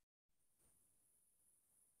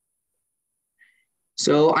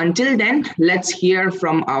 So until then, let's hear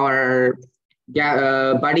from our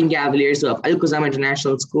budding Gavaliers of Al Qusama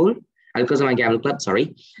International School, Al Qusama Gavel Club,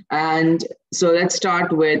 sorry. And so let's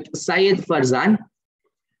start with Syed Farzan.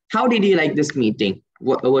 How did you like this meeting?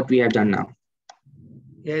 What we have done now?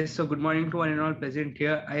 Yes, so good morning to one and all present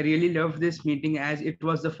here. I really loved this meeting as it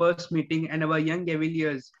was the first meeting, and our young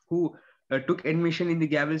Gavaliers who took admission in the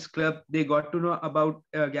Gavel's Club, they got to know about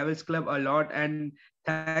Gavel's Club a lot, and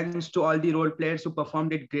thanks to all the role players who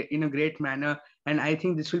performed it in a great manner. And I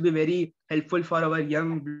think this will be very helpful for our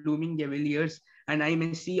young blooming Gavaliers, and I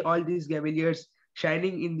may see all these Gavaliers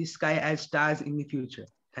shining in the sky as stars in the future.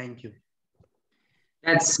 Thank you.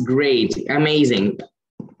 That's great, amazing.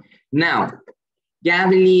 Now,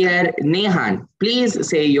 Gavalier Nehan, please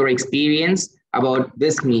say your experience about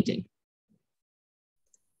this meeting.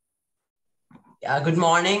 Good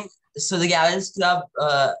morning. So the Gavel's Club,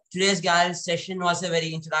 today's Gavel's session was a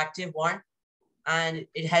very interactive one, and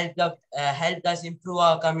it helped us improve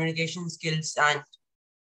our communication skills and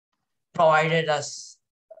provided us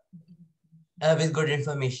with good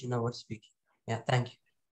information about speaking. Yeah, thank you.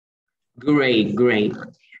 Great.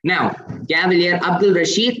 Now, Gavalier Abdul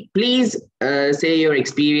Rashid, please say your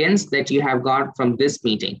experience that you have got from this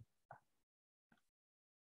meeting.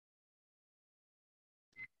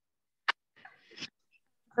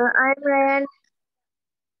 I'm Ryan.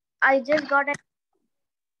 I just got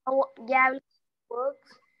how Gavel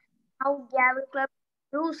works, how Gavel Club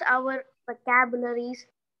improves our vocabularies,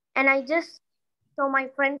 and I just saw my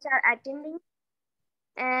friends are attending,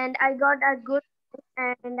 and I got a good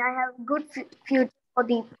and I have good future for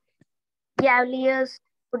the Gavaliers.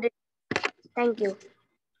 Thank you.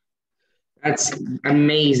 That's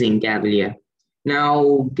amazing, Gavalier.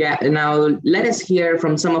 Now let us hear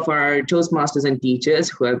from some of our Toastmasters and teachers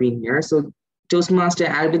who have been here. So Toastmaster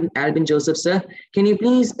Albin Joseph, sir, can you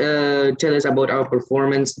please tell us about our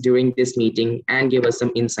performance during this meeting and give us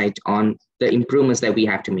some insight on the improvements that we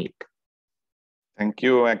have to make? Thank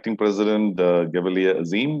you, Acting President Gavalier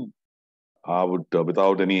Azim. I would,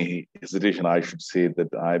 without any hesitation, I should say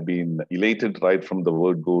that I've been elated right from the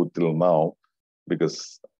word go till now,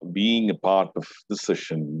 because being a part of this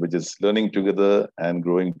session, which is learning together and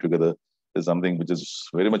growing together, is something which is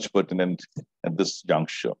very much pertinent at this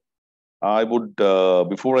juncture. I would,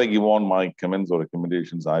 before I give on my comments or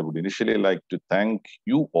recommendations, I would initially like to thank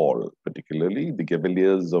you all, particularly the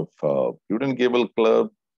Gavaliers of Prudent Gavel Club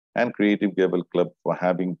and Creative Gavel Club, for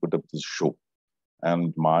having put up this show.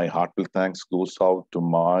 And my heartfelt thanks goes out to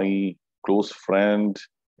my close friend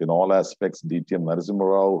in all aspects, DTM Narasimha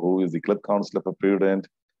Rao, who is the club counselor for Prudent,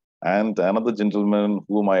 and another gentleman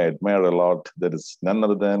whom I admire a lot, that is none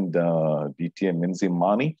other than DTM Minzi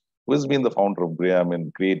Mani, who has been the founder of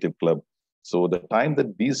Graham Creative Club. So the time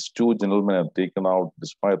that these two gentlemen have taken out,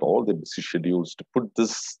 despite all their busy schedules, to put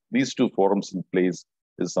these two forums in place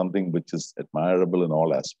is something which is admirable in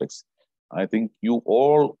all aspects. I think you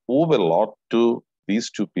all owe a lot to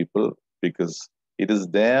these two people, because it is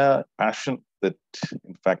their passion that,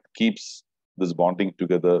 in fact, keeps this bonding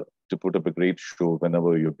together to put up a great show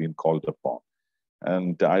whenever you've been called upon.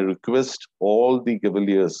 And I request all the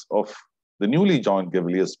Gavaliers of the newly joined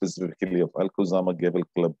Gavaliers, specifically of Al Qusama Gavel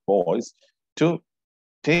Club boys, to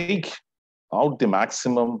take out the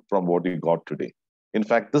maximum from what you got today. In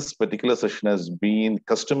fact, this particular session has been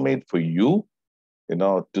custom-made for you,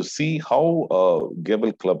 to see how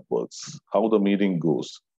Gavel Club works, how the meeting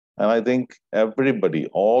goes. And I think everybody,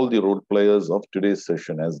 all the role players of today's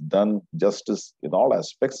session, has done justice in all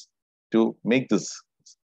aspects to make this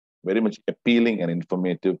very much appealing and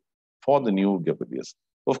informative for the new Gavaliers.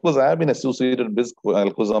 Of course, I have been associated with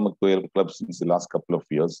Al Qusama Gavel Club since the last couple of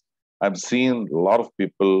years. I've seen a lot of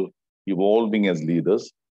people evolving as leaders.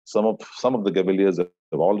 Some of the Gavaliers have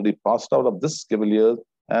already passed out of this Gavalier,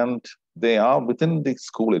 and they are within the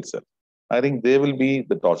school itself. I think they will be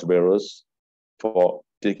the torchbearers for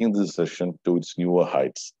taking this session to its newer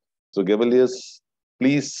heights. So, Gaveliers,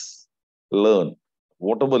 please learn.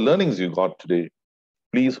 Whatever learnings you got today,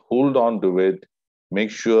 please hold on to it. Make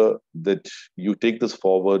sure that you take this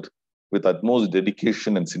forward with utmost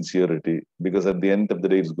dedication and sincerity, because at the end of the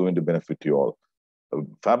day, it's going to benefit you all. A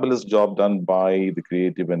fabulous job done by the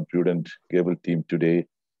creative and prudent Gavel team today.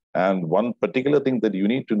 And one particular thing that you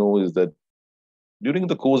need to know is that during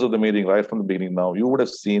the course of the meeting, right from the beginning now, you would have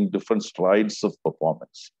seen different strides of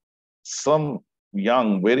performance. Some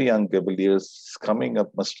young, very young Cavaliers coming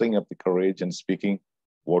up, mustering up the courage and speaking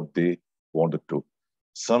what they wanted to.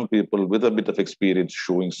 Some people with a bit of experience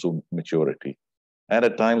showing some maturity. And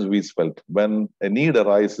at times we felt when a need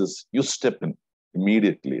arises, you step in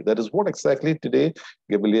immediately. That is what exactly today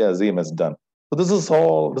Gabriel Azim has done. So this is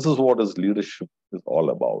what his leadership is all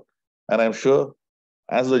about. And I'm sure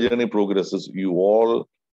as the journey progresses, you all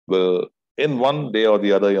will, in one day or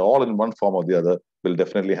the other, all in one form or the other, will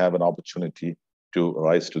definitely have an opportunity to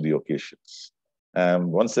rise to the occasions.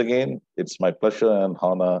 And once again, it's my pleasure and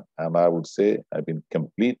honor, and I would say I've been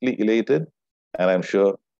completely elated, and I'm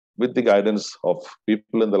sure with the guidance of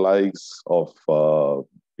people in the likes of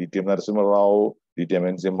DTM Narasimha Rao,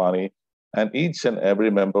 DTM Nzimani, and each and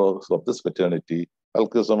every member of this fraternity,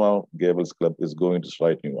 Alkazama Gavels Club is going to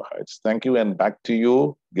strike new heights. Thank you, and back to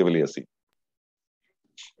you, Gaveliasi.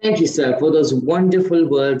 Thank you, sir, for those wonderful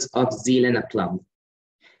words of zeal and aplomb.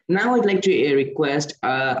 Now I'd like to request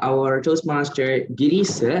our Toastmaster Giri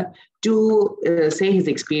sir to say his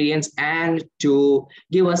experience and to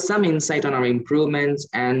give us some insight on our improvements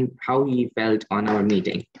and how he felt on our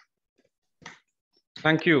meeting.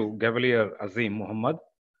 Thank you, Gavalier Azim Muhammad.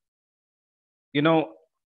 You know,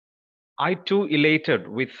 I too elated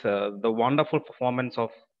with the wonderful performance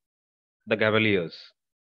of the Gavaliers.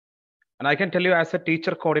 And I can tell you as a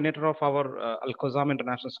teacher coordinator of our Al-Qazam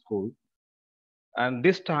International School, and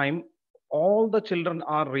this time all the children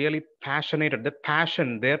are really passionate. Their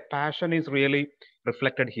passion is really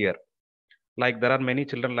reflected here. Like there are many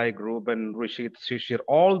children like Ruben, Rishit, Shishir,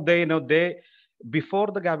 all they before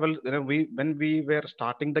the Gavel, when we were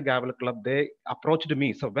starting the Gavel Club, they approached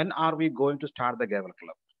me. So when are we going to start the Gavel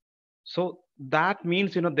Club? So that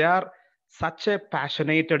means, they are such a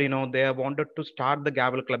passionate, they wanted to start the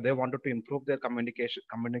Gavel Club. They wanted to improve their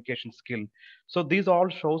communication skill. So these all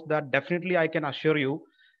shows that definitely I can assure you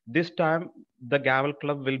this time the Gavel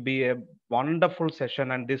Club will be a wonderful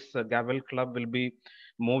session, and this Gavel Club will be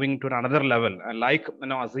moving to another level. Like,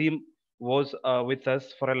 Azim was with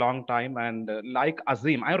us for a long time, and like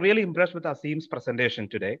Azim, I'm really impressed with Azim's presentation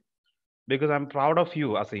today, because I'm proud of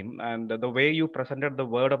you, Azim, and the way you presented the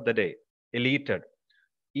word of the day, elated.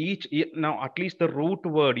 Now at least the root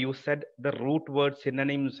word, you said the root word,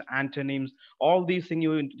 synonyms, antonyms, all these things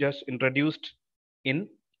you just introduced in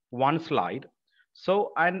one slide.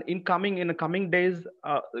 So, and in the coming days,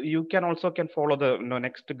 you can also follow the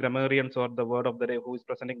next grammarians or the word of the day who is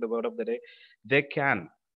presenting the word of the day. They can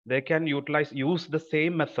use the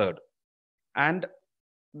same method, and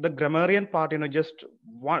the grammarian part, just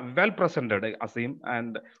well presented, Asim,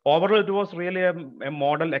 and overall it was really a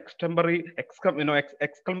model extemporary,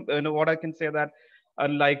 what I can say that,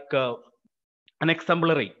 like an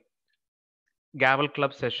exemplary Gavel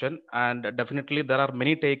Club session, and definitely there are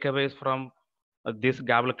many takeaways from this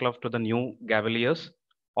Gavel Club to the new Gaveliers.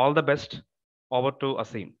 All the best. Over to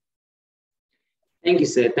Asim. Thank you,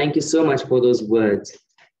 sir. Thank you so much for those words.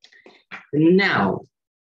 Now,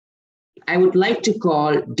 I would like to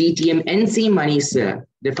call DTM NC Money sir,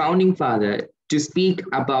 the founding father, to speak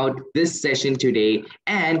about this session today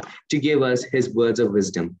and to give us his words of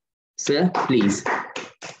wisdom. Sir, please.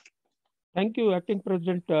 Thank you, Acting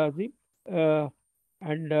President Azim,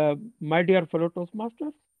 and my dear fellow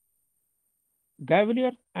Toastmasters,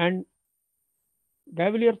 Gavaliers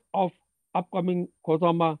of upcoming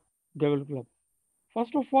Kozama Gavel Club.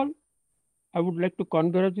 First of all, I would like to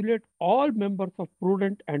congratulate all members of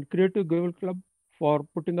Prudent and Creative Gavel Club for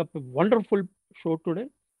putting up a wonderful show today.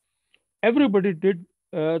 Everybody did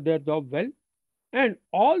their job well, and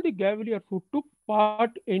all the Gavaliers who took part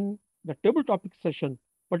in the table topic session,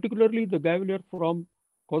 particularly the Gavaliers from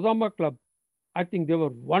Kozama Club, I think they were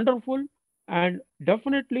wonderful, and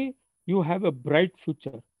definitely you have a bright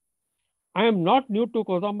future. I am not new to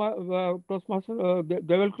Kozama Toastmaster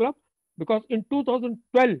Gavel Club, because in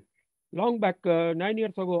 2012, long back, 9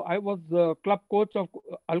 years ago, I was club coach of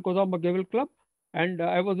Al Kozama Gavel Club, and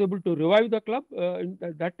I was able to revive the club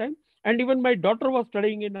at that time. And even my daughter was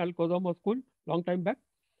studying in Al Kozama school long time back.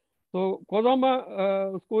 So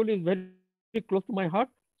Kozama school is very close to my heart.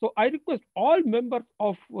 So I request all members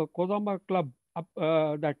of Kozama club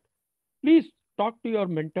that please talk to your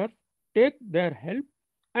mentors, take their help,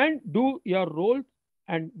 and do your roles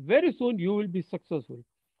and very soon you will be successful.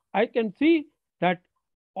 I can see that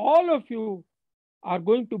all of you are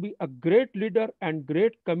going to be a great leader and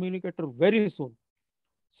great communicator very soon.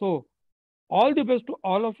 So, all the best to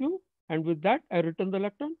all of you. And with that, I return the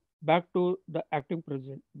lectern back to the acting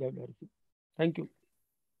president, Gavel. Thank you.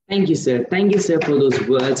 Thank you, sir. Thank you, sir, for those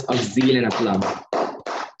words of zeal and aplomb.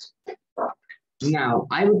 Now,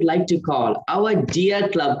 I would like to call our dear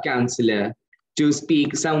club counselor to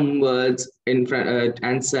speak some words in front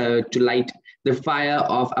and to light the fire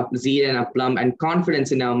of zeal and aplomb and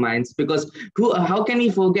confidence in our minds. Because how can we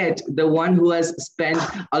forget the one who has spent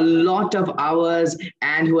a lot of hours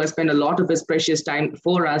and who has spent a lot of his precious time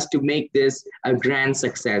for us to make this a grand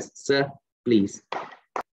success? Sir, please.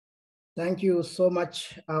 Thank you so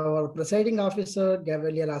much, our presiding officer,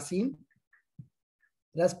 Gavel Asim.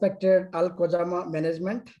 Respected Al Kojama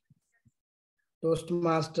management,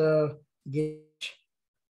 Toastmaster Gish,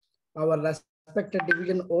 our respected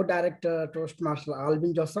Division O Director, Toastmaster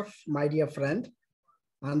Alvin Joseph, my dear friend,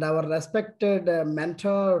 and our respected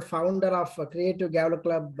mentor, founder of Creative Gavel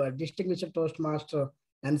Club, distinguished Toastmaster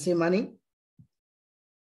NC Money,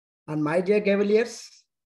 and my dear Gaveliers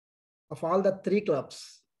of all the three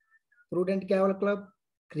clubs, Prudent Gavel Club,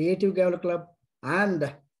 Creative Gavel Club,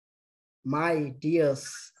 and my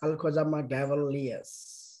dears, Al Kojama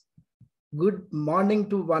Gaveliers. Good morning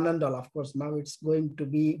to one and all. Of course, now it's going to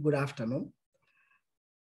be good afternoon.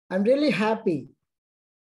 I'm really happy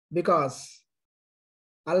because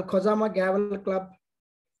Al Kojama Gavel Club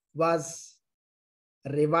was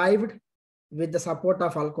revived with the support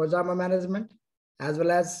of Al Kojama management, as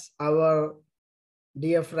well as our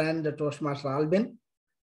dear friend Toastmaster Albin,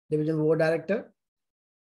 Division O Director,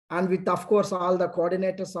 and with, of course, all the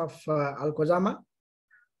coordinators of Al Kojama,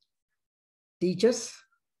 teachers.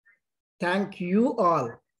 Thank you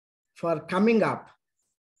all for coming up,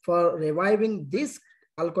 for reviving this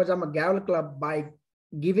Al Kojama Gavel Club by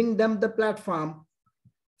giving them the platform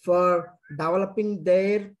for developing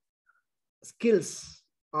their skills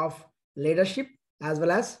of leadership as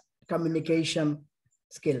well as communication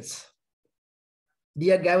skills.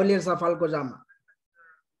 Dear Gaveliers of Al Kojama,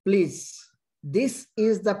 please, this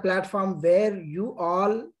is the platform where you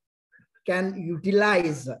all can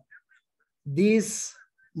utilize these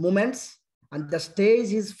moments, and the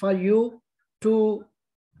stage is for you to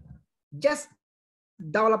just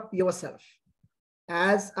develop yourself.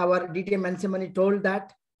 As our DT Mansimani told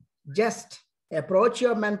that, just approach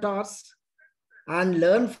your mentors and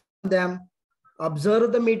learn from them,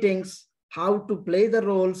 observe the meetings, how to play the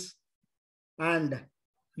roles, and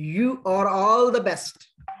you are all the best.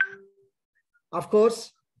 Of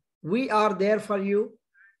course, we are there for you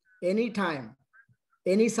anytime,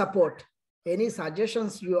 any support, any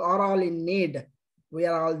suggestions you are all in need. We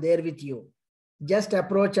are all there with you. Just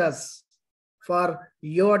approach us for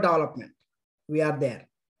your development. We are there.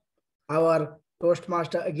 Our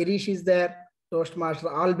Toastmaster Girish is there, Toastmaster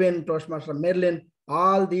Albin, Toastmaster Merlin,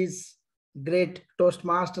 all these great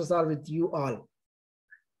Toastmasters are with you all.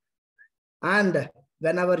 And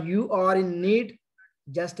whenever you are in need,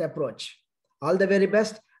 just approach. All the very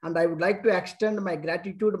best. And I would like to extend my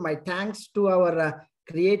gratitude, my thanks to our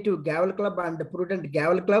Creative Gavel Club and the Prudent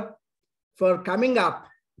Gavel Club for coming up,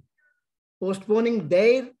 postponing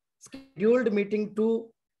their scheduled meeting to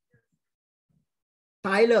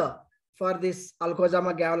Tyler for this Al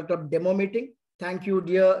Kojama Gavel Club demo meeting. Thank you,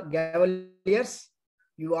 dear Gaveliers.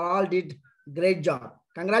 You all did great job.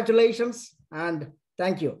 Congratulations and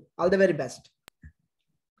thank you. All the very best.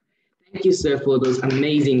 Thank you, sir, for those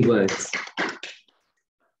amazing words.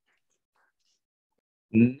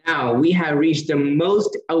 Now we have reached the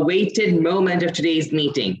most awaited moment of today's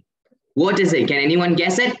meeting. What is it? Can anyone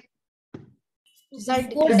guess it?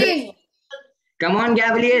 Voting. Come on,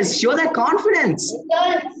 Gaveliers, show that confidence.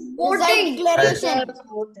 Voting declaration.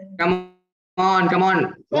 Come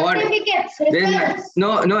on. What?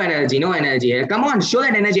 No energy, no energy here. Come on, show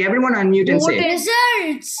that energy. Everyone unmute and say.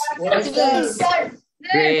 Results.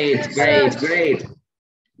 Great.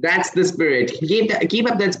 That's the spirit.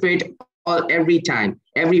 Keep up that spirit every time,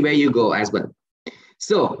 everywhere you go as well.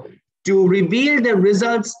 So, to reveal the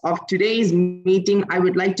results of today's meeting, I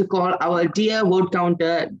would like to call our dear vote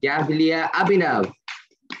counter, Gavelier Abhinav.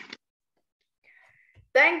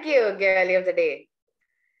 Thank you, Gavelier of the day.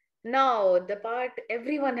 Now, the part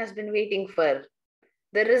everyone has been waiting for,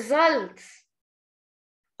 the results.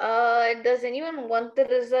 Does anyone want the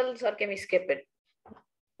results or can we skip it?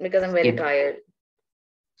 Because I'm very tired.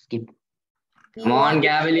 Skip. Come on,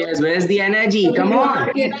 Gaveliers, where's the energy? Come on,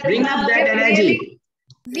 bring up that energy.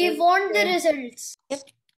 We want the results.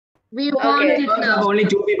 We want Okay. it now. Only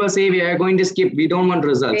 2 people say we are going to skip. We don't want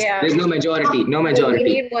results. Yeah. There's no majority. No We majority.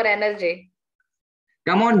 need more energy.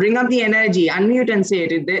 Come on, bring up the energy. Unmute and say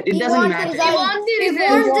it. It doesn't matter. We want the We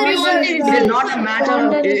results. want the We want the results. It is results. not a matter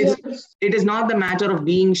of it is not the matter of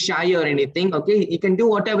being shy or anything. Okay, you can do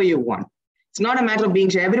whatever you want. It's not a matter of being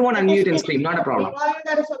shy. Everyone unmute and scream. Not a problem.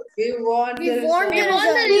 We want We the want the results.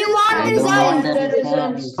 results. We want I the don't want the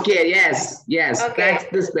results. results. Okay. Yes. Okay. That's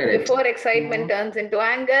the spirit. Before excitement turns into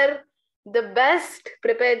anger, the best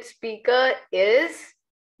prepared speaker is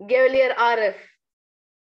Gavelier Arif.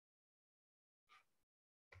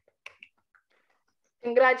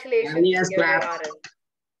 Congratulations, Yes, Gavelier clap. Arif.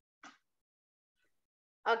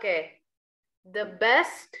 Okay. The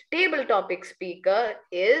best table topic speaker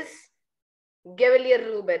is Gavelier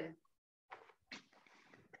Ruben.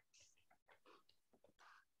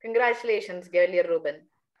 Congratulations, Gavelier Ruben.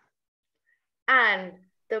 And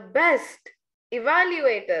the best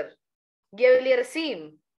evaluator, Gavelier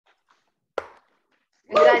Asim.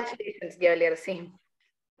 Congratulations, Gavelier Asim.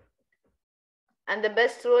 And the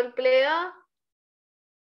best role player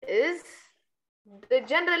is the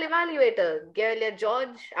general evaluator, Gavelier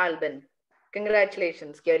George Albin.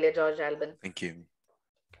 Congratulations, Gavelier George Albin. Thank you.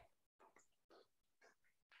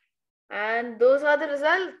 And those are the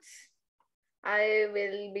results. I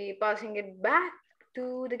will be passing it back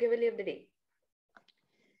to the giveaway of the day.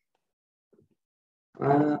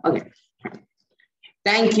 Okay.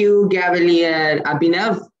 Thank you, Gavelier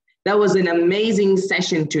Abhinav. That was an amazing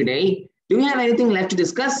session today. Do we have anything left to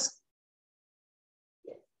discuss?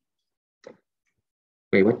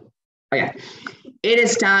 Wait, what? Oh, yeah. It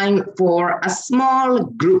is time for a small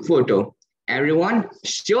group photo. Everyone,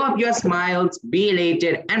 show up your smiles, be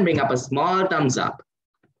elated, and bring up a small thumbs up.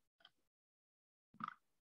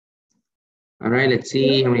 All right, let's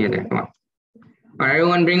see how many are there. Come on. All right,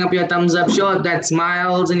 everyone, bring up your thumbs up. Show up that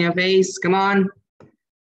smiles in your face. Come on.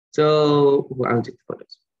 So, I'll take the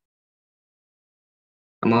photos.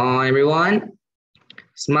 Come on, everyone.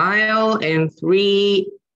 Smile in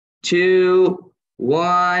 3, 2,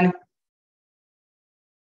 1.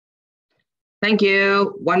 Thank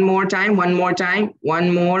you. One more time. One more.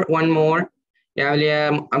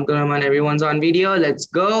 Yeah, I'm gonna run. Everyone's on video. Let's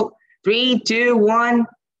go. 3, 2, 1.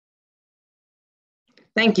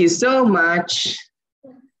 Thank you so much.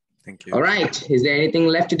 Thank you. All right. Is there anything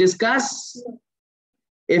left to discuss?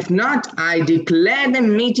 If not, I declare the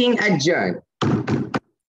meeting adjourned.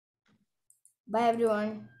 Bye,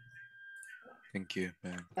 everyone. Thank you.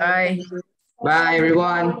 Bye. Bye. Bye,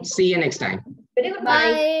 everyone. See you next time.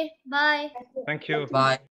 Bye. Bye. Thank you.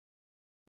 Bye.